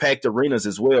you have packed arenas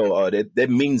as well, that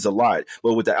means a lot.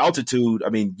 But with the altitude, I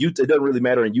mean, it doesn't really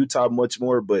matter in Utah much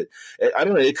more, but I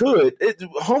don't know, it could.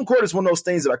 Home court is one of those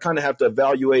things that I kind of have to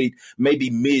evaluate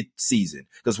maybe mid-season.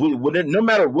 Because no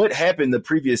matter what happened the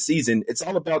previous season, it's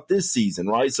all about this season,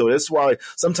 right? So that's why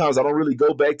sometimes I don't really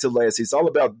go back to last season. It's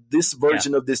all about this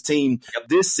version of this team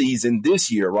this season, this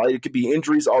year, right? It could be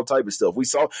injuries, all type of stuff. We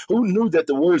saw who knew that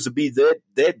the Warriors would be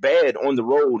that bad on the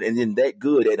road and then that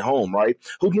good at home, right?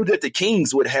 Who knew that the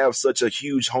Kings would have such a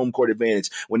huge home court advantage?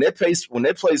 When that place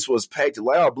was packed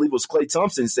loud, I believe it was Klay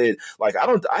Thompson said, like,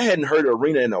 I hadn't heard an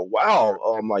arena in a while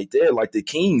like that, like the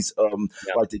Kings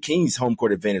home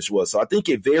court advantage was. So I think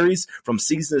it varies from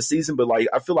season to season, but like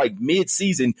I feel like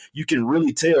mid-season you can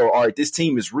really tell, all right, this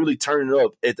team is really turning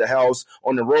up at the house.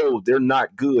 On the road, they're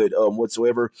not good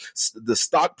whatsoever. The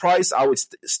stock price, I would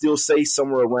still say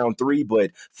somewhere around 3, but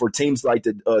for teams like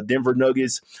the Denver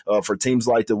Nuggets, for teams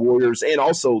like the Warriors, and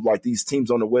also like these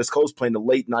teams on the West Coast playing the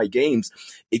late night games,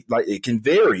 it can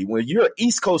vary. When you're an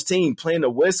East Coast team playing a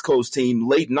West Coast team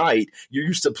late night, you're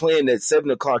used to playing at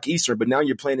 7 o'clock Eastern, but now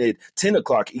you're playing at 10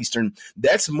 o'clock Eastern.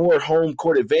 That's more home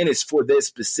court advantage for that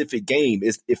specific game,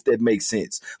 if that makes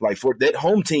sense. Like for that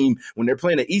home team, when they're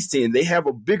playing the East team, they have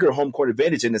a bigger home court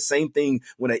advantage, and the same thing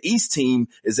when an East team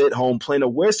is at home playing a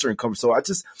Western conference. So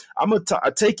I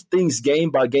take things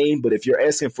game by game, but if you're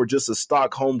asking for just a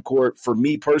stock home court, for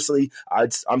me personally,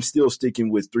 I'm still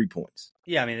sticking with 3 points.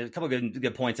 Yeah, I mean, there's a couple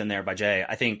good points in there by Jay.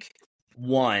 I think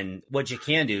one, what you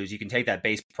can do is you can take that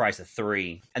base price of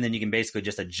 3, and then you can basically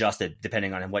just adjust it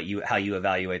depending on how you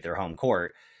evaluate their home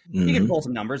court. You can pull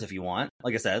some numbers if you want.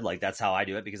 Like I said, like that's how I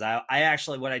do it, because I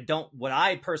actually what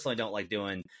I personally don't like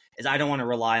doing is I don't want to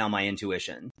rely on my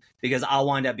intuition, because I'll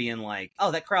wind up being like,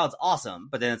 oh, that crowd's awesome,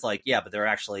 but then it's like, yeah, but they're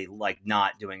actually like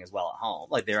not doing as well at home.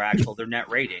 Like their net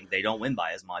rating, they don't win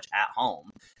by as much at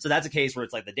home. So that's a case where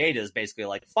it's like the data is basically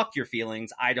like, fuck your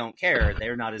feelings, I don't care,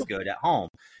 they're not as good at home.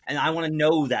 And I want to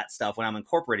know that stuff when I'm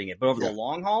incorporating it. But over the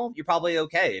long haul, you're probably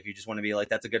okay if you just want to be like,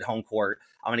 that's a good home court,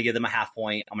 I'm going to give them a half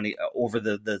point, I'm going to over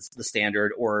the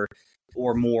standard or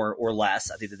more or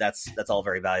less. I think that's all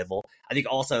very valuable. I think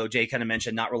also Jay kind of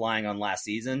mentioned not relying on last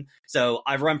season. So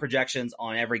I've run projections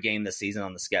on every game this season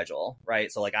on the schedule,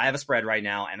 right? So like I have a spread right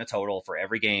now and a total for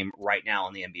every game right now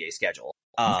on the NBA schedule.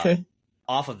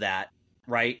 Off of that,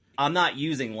 right? I'm not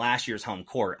using last year's home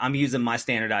court. I'm using my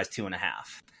standardized 2.5,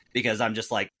 because I'm just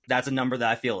like, that's a number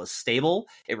that I feel is stable.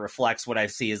 It reflects what I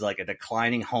see as like a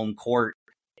declining home court.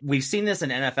 We've seen this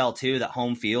in NFL too, that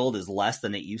home field is less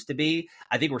than it used to be.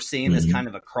 I think we're seeing this kind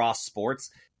of across sports.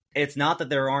 It's not that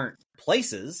there aren't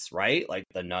places, right? Like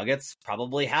the Nuggets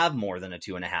probably have more than a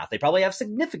 2.5. They probably have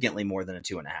significantly more than a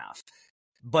 2.5.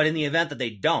 But in the event that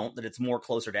they don't, that it's more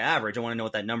closer to average, I want to know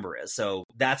what that number is. So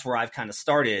that's where I've kind of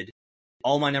started.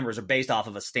 All my numbers are based off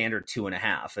of a standard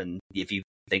 2.5. And if you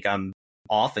think I'm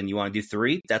off and you want to do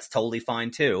 3, that's totally fine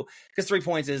too, because 3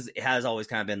 points has always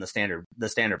kind of been the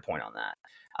standard point on that.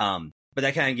 But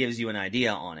that kind of gives you an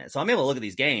idea on it. So I'm able to look at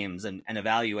these games and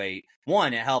evaluate.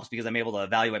 One, it helps because I'm able to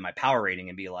evaluate my power rating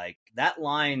and be like, that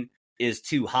line is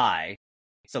too high.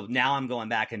 So now I'm going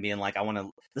back and being like,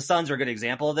 the Suns are a good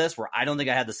example of this, where I don't think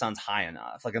I had the Suns high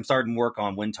enough. Like I'm starting to work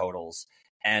on win totals,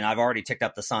 and I've already ticked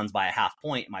up the Suns by a half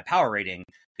point in my power rating,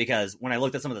 because when I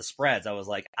looked at some of the spreads, I was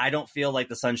like, I don't feel like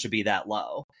the Suns should be that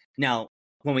low. Now,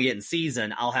 when we get in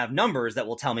season, I'll have numbers that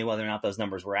will tell me whether or not those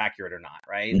numbers were accurate or not,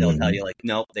 right? They'll tell you like,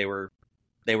 nope,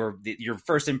 your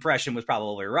first impression was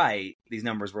probably right. These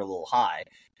numbers were a little high,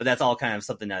 but that's all kind of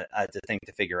something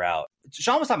to figure out.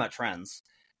 Sean was talking about trends,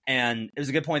 and it was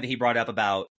a good point that he brought up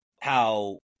about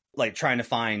how like trying to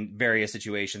find various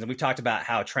situations. And we've talked about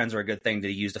how trends are a good thing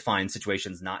to use to find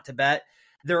situations not to bet.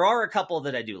 There are a couple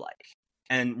that I do like.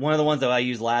 And one of the ones that I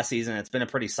used last season, it's been a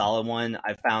pretty solid one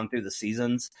I've found through the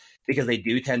seasons because they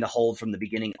do tend to hold from the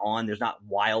beginning on. There's not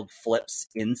wild flips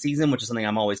in season, which is something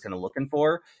I'm always kind of looking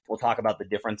for. We'll talk about the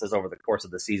differences over the course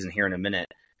of the season here in a minute.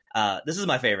 This is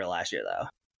my favorite last year, though.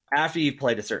 After you've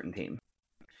played a certain team,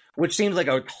 which seems like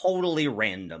a totally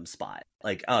random spot.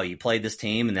 Like, oh, you played this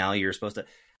team and now you're supposed to.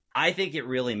 I think it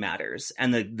really matters.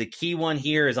 And the key one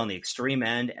here is on the extreme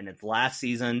end, and it's last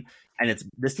season. And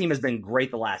this team has been great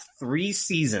the last 3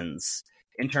 seasons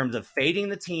in terms of fading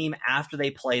the team after they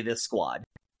play this squad.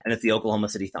 And it's the Oklahoma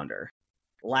City Thunder.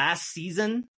 Last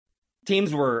season,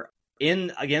 teams were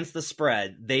in against the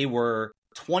spread. They were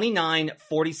 29,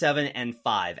 47, and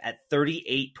 5 at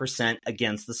 38%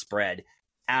 against the spread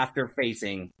after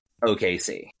facing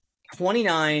OKC.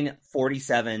 29,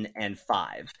 47, and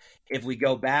 5. If we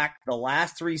go back the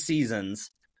last 3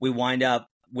 seasons, we wind up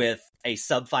with a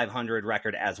sub 500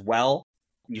 record as well.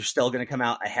 You're still going to come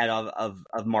out ahead of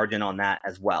margin on that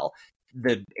as well.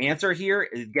 The answer here,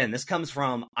 again, this comes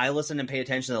from I listen and pay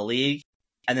attention to the league,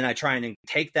 and then I try and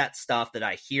take that stuff that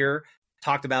I hear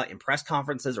talked about in press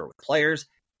conferences or with players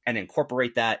and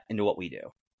incorporate that into what we do.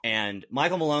 And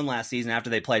Michael Malone last season after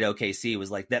they played OKC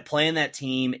was like that playing that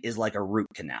team is like a root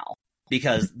canal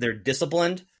because they're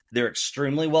disciplined, they're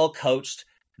extremely well coached,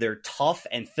 they're tough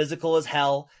and physical as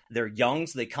hell, they're young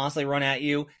so they constantly run at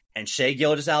you, and Shai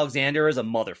Gilgeous-Alexander is a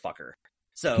motherfucker.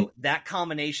 So that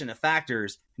combination of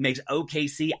factors makes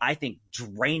OKC, I think,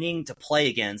 draining to play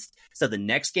against. So the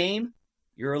next game,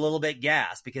 you're a little bit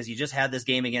gassed because you just had this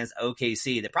game against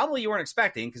OKC that probably you weren't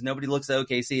expecting because nobody looks at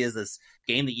OKC as this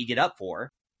game that you get up for.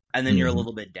 And then you're a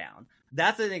little bit down.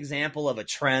 That's an example of a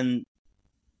trend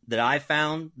that I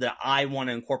found that I want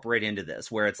to incorporate into this,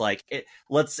 where it's like,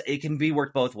 it can be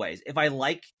worked both ways. If I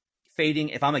like fading,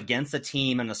 if I'm against a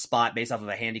team in a spot based off of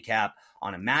a handicap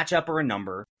on a matchup or a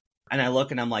number, and I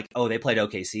look and I'm like, oh, they played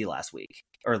OKC last week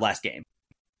or last game,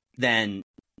 then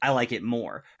I like it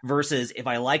more. Versus if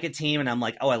I like a team and I'm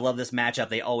like, oh, I love this matchup,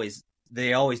 they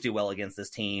always do well against this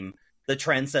team. The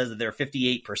trend says that they're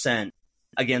 58%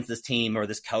 against this team or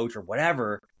this coach or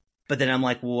whatever, but then I'm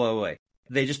like, whoa, wait,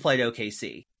 they just played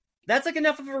OKC. That's like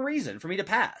enough of a reason for me to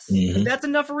pass. Mm-hmm. That's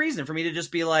enough of a reason for me to just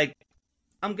be like,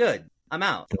 I'm good, I'm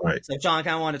out. Right. So Sean,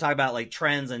 kind of wanted to talk about like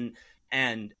trends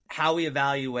and how we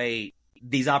evaluate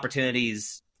these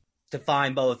opportunities to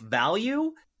find both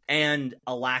value and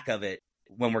a lack of it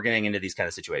when we're getting into these kind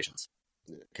of situations.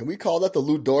 Can we call that the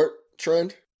Lou Dort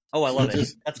trend? Oh, I love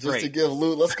it. That's great. Just to give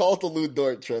Lou, let's call it the Lou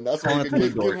Dort trend. That's why we can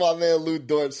give my man Lou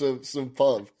Dort some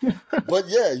pub. But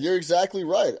yeah, you're exactly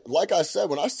right. Like I said,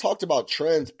 when I talked about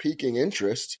trends piquing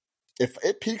interest, if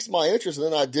it piques my interest and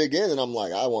then I dig in and I'm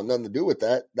like, I want nothing to do with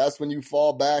that, that's when you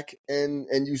fall back and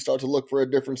you start to look for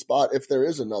a different spot if there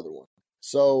is another one.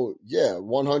 So yeah,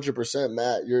 100%,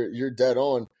 Matt, you're dead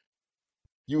on.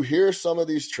 You hear some of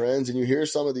these trends and you hear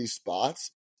some of these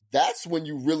spots, that's when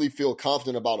you really feel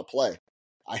confident about a play.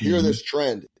 I hear this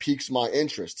trend, piques my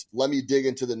interest. Let me dig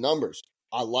into the numbers.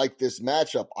 I like this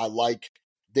matchup. I like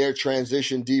their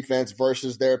transition defense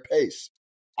versus their pace.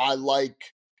 I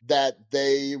like that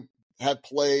they have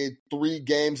played 3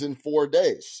 games in 4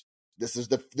 days. This is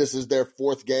their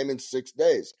 4th game in 6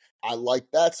 days. I like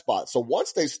that spot. So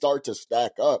once they start to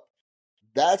stack up,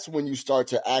 that's when you start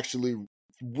to actually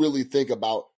really think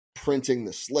about printing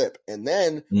the slip. And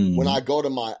then when I go to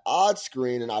my odds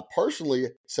screen and I personally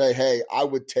say, hey, I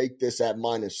would take this at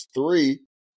 -3,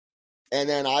 and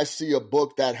then I see a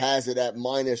book that has it at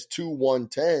 -2,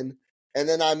 110, and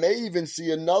then I may even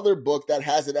see another book that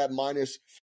has it at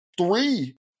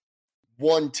 -3,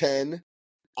 110.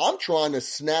 I'm trying to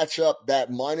snatch up that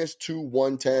 -2,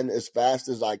 110 as fast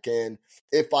as I can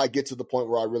if I get to the point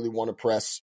where I really want to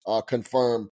press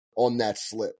confirm on that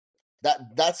slip.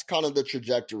 That's kind of the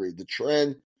trajectory. The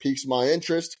trend piques my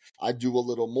interest. I do a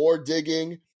little more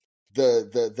digging.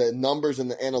 The numbers and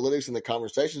the analytics and the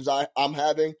conversations I'm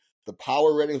having, the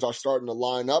power ratings are starting to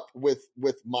line up with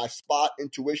my spot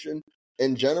intuition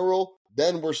in general.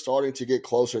 Then we're starting to get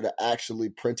closer to actually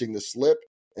printing the slip.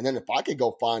 And then if I could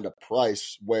go find a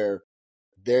price where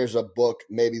there's a book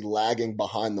maybe lagging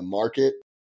behind the market,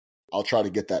 I'll try to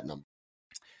get that number.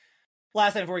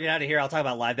 Last thing before we get out of here, I'll talk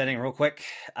about live betting real quick.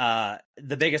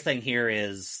 The biggest thing here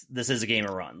is this is a game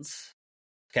of runs.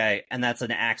 Okay. And that's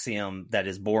an axiom that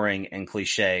is boring and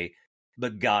cliche,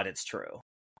 but God, it's true.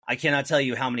 I cannot tell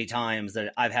you how many times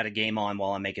that I've had a game on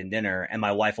while I'm making dinner and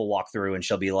my wife will walk through and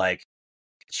she'll be like,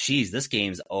 geez, this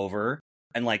game's over.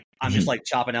 And like, I'm just like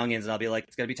chopping onions and I'll be like,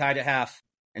 it's going to be tied at half.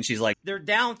 And she's like, they're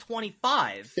down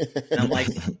 25. And I'm like,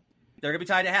 they're going to be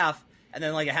tied at half. And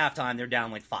then like at halftime, they're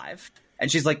down like 5.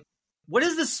 And she's like, what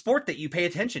is the sport that you pay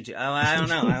attention to? I don't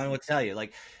know. I don't know what to tell you.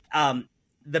 Like,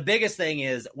 the biggest thing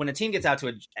is when a team gets out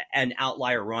to an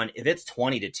outlier run, if it's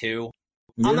 20-2,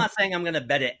 I'm not saying I'm going to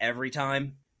bet it every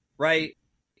time, right?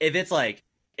 If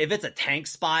it's a tank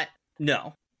spot,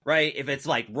 no, right? If it's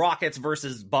like Rockets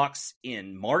versus Bucks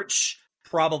in March,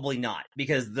 probably not,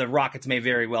 because the Rockets may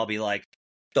very well be like,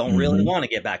 don't really want to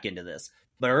get back into this.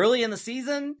 But early in the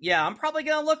season, yeah, I'm probably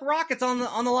going to look Rockets on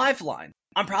the lifeline.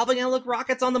 I'm probably going to look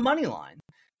Rockets on the money line,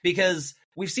 because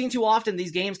we've seen too often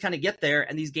these games kind of get there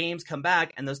and these games come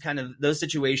back and those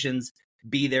situations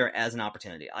be there as an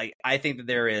opportunity. I think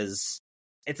that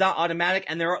it's not automatic.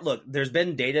 And there's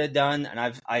been data done, and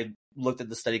I looked at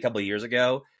the study a couple of years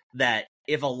ago, that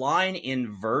if a line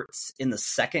inverts in the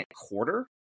second quarter,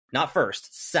 not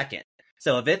first, second.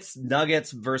 So if it's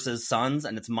Nuggets versus Suns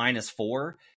and it's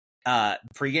 -4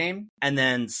 pregame, and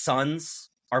then Suns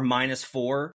are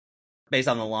 -4 based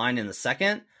on the line in the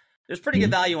second, there's pretty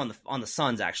good value on the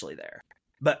Suns actually there.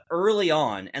 But early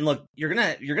on, and look, you're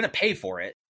gonna pay for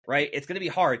it, right? It's gonna be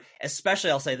hard,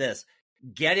 especially, I'll say this,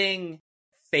 getting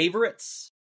favorites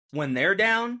when they're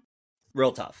down,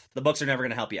 real tough. The books are never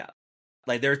gonna help you out.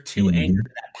 Like, they're too anchored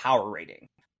to that power rating.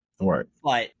 Right.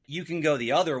 But you can go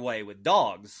the other way with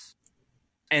dogs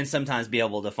and sometimes be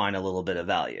able to find a little bit of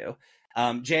value.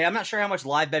 Jay, I'm not sure how much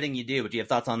live betting you do, but do you have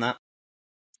thoughts on that?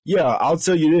 Yeah, I'll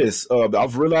tell you this.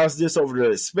 I've realized this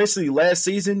especially last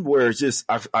season, where it's just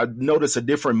I noticed a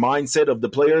different mindset of the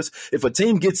players. If a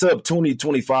team gets up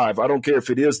 20-25, I don't care if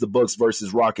it is the Bucks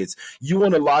versus Rockets, you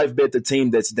want to live bet the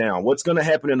team that's down. What's going to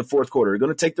happen in the fourth quarter? They're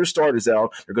going to take their starters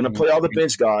out. They're going to play all the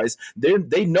bench guys.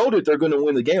 They know that they're going to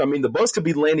win the game. I mean, the Bucks could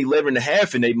be laying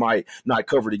 11.5 and they might not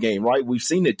cover the game, right? We've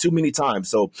seen it too many times.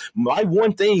 So my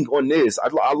one thing on this,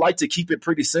 I like to keep it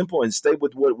pretty simple and stay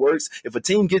with what works. If a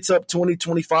team gets up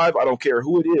 20-25, I don't care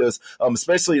who it is,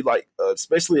 especially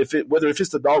whether if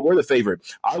it's the dog or the favorite.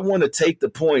 I want to take the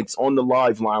points on the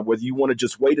live line, whether you want to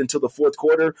just wait until the fourth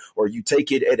quarter or you take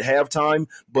it at halftime.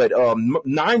 But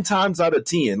 9 times out of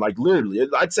 10, like literally,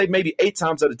 I'd say maybe 8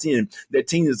 times out of 10, that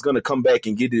team is going to come back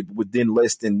and get it within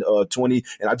less than 20.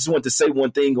 And I just want to say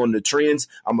one thing on the trends.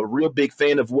 I'm a real big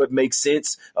fan of what makes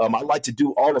sense. I like to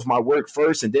do all of my work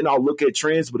first, and then I'll look at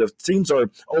trends. But if teams are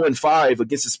 0-5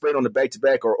 against the spread on the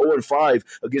back-to-back, or 0-5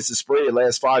 against the spread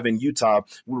last 5 in Utah,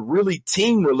 were really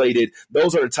team related,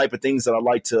 those are the type of things that I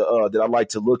like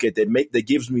to look at, that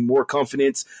gives me more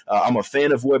confidence. I'm a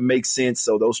fan of what makes sense.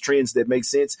 So those trends that make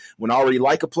sense, when I already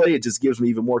like a play, it just gives me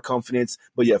even more confidence.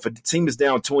 But yeah, if a team is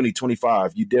down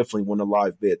 20-25, you definitely want to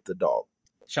live bet the dog.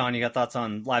 Sean, you got thoughts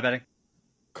on live betting?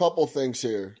 Couple things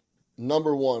here.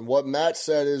 Number one, what Matt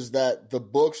said is that the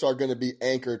books are going to be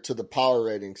anchored to the power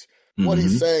ratings. What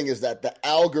he's saying is that the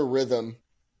algorithm,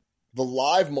 the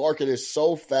live market is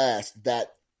so fast that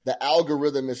the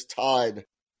algorithm is tied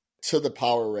to the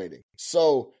power rating.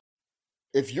 So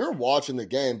if you're watching the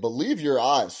game, believe your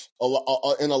eyes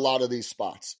in a lot of these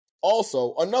spots.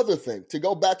 Also, another thing, to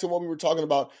go back to what we were talking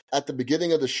about at the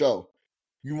beginning of the show,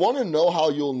 you want to know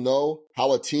how you'll know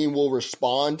how a team will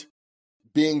respond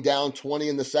being down 20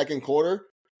 in the second quarter?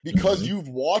 Because you've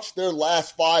watched their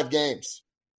last 5 games.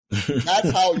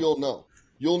 That's how you'll know.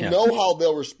 You'll know how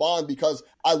they'll respond, because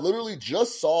I literally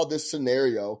just saw this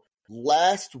scenario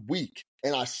last week,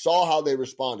 and I saw how they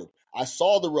responded. I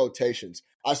saw the rotations.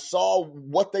 I saw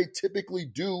what they typically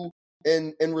do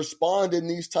and respond in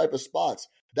these type of spots.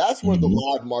 That's where the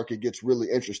live market gets really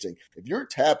interesting. If you're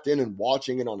tapped in and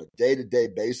watching it on a day-to-day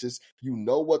basis, you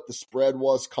know what the spread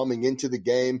was coming into the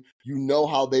game. You know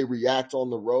how they react on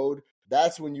the road.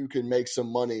 That's when you can make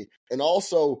some money. And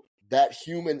also that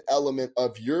human element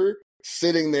of you're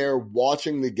sitting there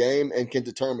watching the game and can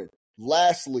determine.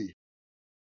 Lastly,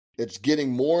 it's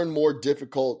getting more and more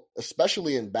difficult,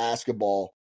 especially in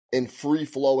basketball, in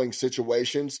free-flowing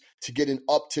situations, to get an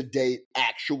up-to-date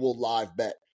actual live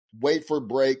bet. Wait for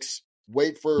breaks,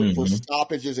 wait for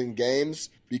stoppages in games,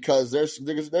 because there's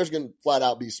going to flat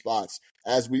out be spots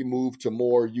as we move to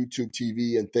more YouTube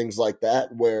TV and things like that,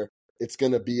 where it's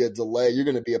going to be a delay. You're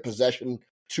going to be a possession,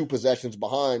 2 possessions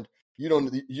behind.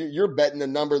 You're betting a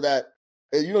number that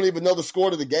you don't even know the score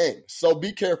to the game. So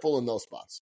be careful in those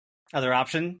spots. Other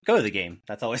option, go to the game.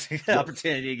 That's always an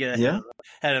opportunity to get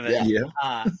ahead of it.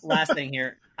 Yeah. Last thing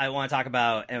here I want to talk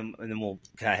about, and then we'll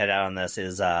kind of head out on this,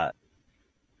 is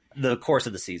the course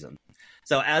of the season.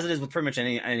 So as it is with pretty much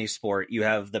any sport, you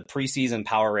have the preseason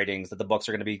power ratings that the books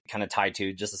are going to be kind of tied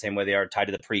to, just the same way they are tied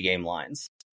to the pregame lines.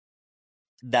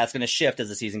 That's going to shift as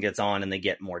the season gets on and they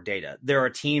get more data. There are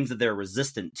teams that they're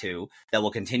resistant to that will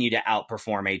continue to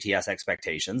outperform ATS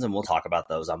expectations, and we'll talk about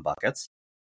those on buckets.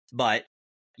 But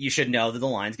you should know that the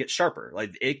lines get sharper.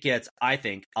 Like, it gets, I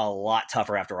think, a lot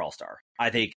tougher after All-Star.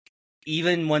 I think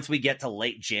even once we get to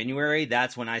late January,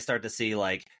 that's when I start to see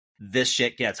like this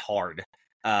shit gets hard,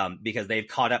 because they've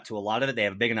caught up to a lot of it. They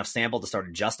have a big enough sample to start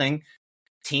adjusting.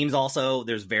 Teams also,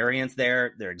 there's variance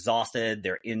there. They're exhausted.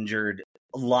 They're injured.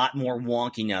 A lot more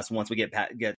wonkiness once we get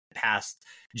past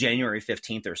January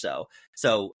 15th or so.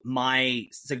 So my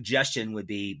suggestion would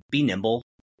be nimble.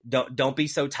 Don't be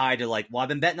so tied to like, well, I've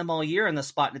been betting them all year in this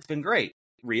spot and it's been great.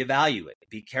 Reevaluate.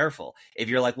 Be careful. If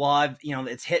you're like, well,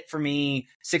 it's hit for me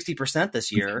 60%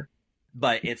 this year,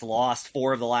 but it's lost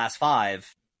 4 of the last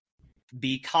 5.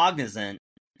 Be cognizant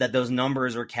that those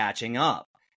numbers are catching up,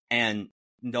 and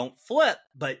don't flip,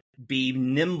 but be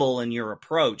nimble in your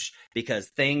approach, because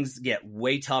things get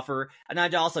way tougher. And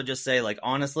I'd also just say, like,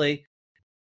 honestly,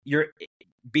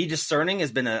 be discerning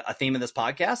has been a theme of this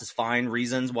podcast, is find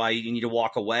reasons why you need to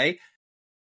walk away.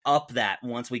 Up that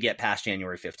once we get past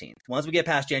January 15th. Once we get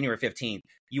past January 15th,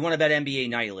 you want to bet NBA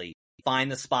nightly,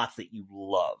 find the spots that you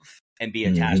love and be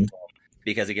attached to them,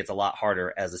 because it gets a lot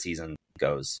harder as the season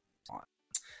goes on.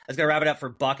 That's going to wrap it up for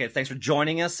Buckets. Thanks for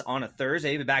joining us on a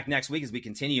Thursday. We'll be back next week as we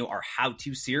continue our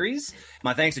how-to series.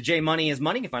 My thanks to J Money is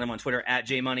Money. You can find him on Twitter at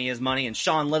J Money is Money, and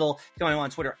Sean Little. You can find him on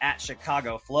Twitter at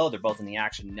Chicago Flow. They're both in the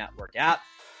Action Network app.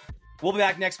 We'll be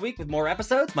back next week with more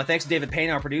episodes. My thanks to David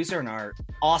Payne, our producer, and our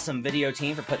awesome video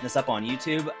team for putting this up on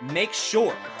YouTube. Make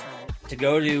sure to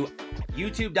go to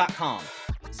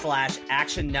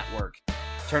youtube.com/Action Network.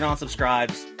 Turn on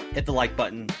subscribes, hit the like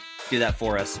button. Do that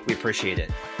for us. We appreciate it.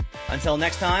 Until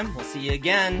next time, we'll see you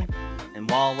again. And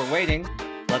while we're waiting,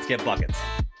 let's get buckets.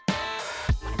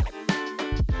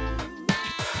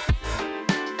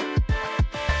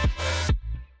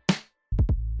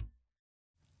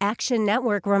 Action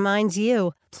Network reminds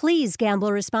you, please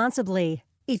gamble responsibly.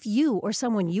 If you or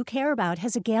someone you care about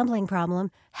has a gambling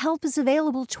problem, help is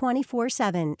available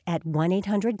 24/7 at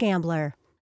 1-800-GAMBLER.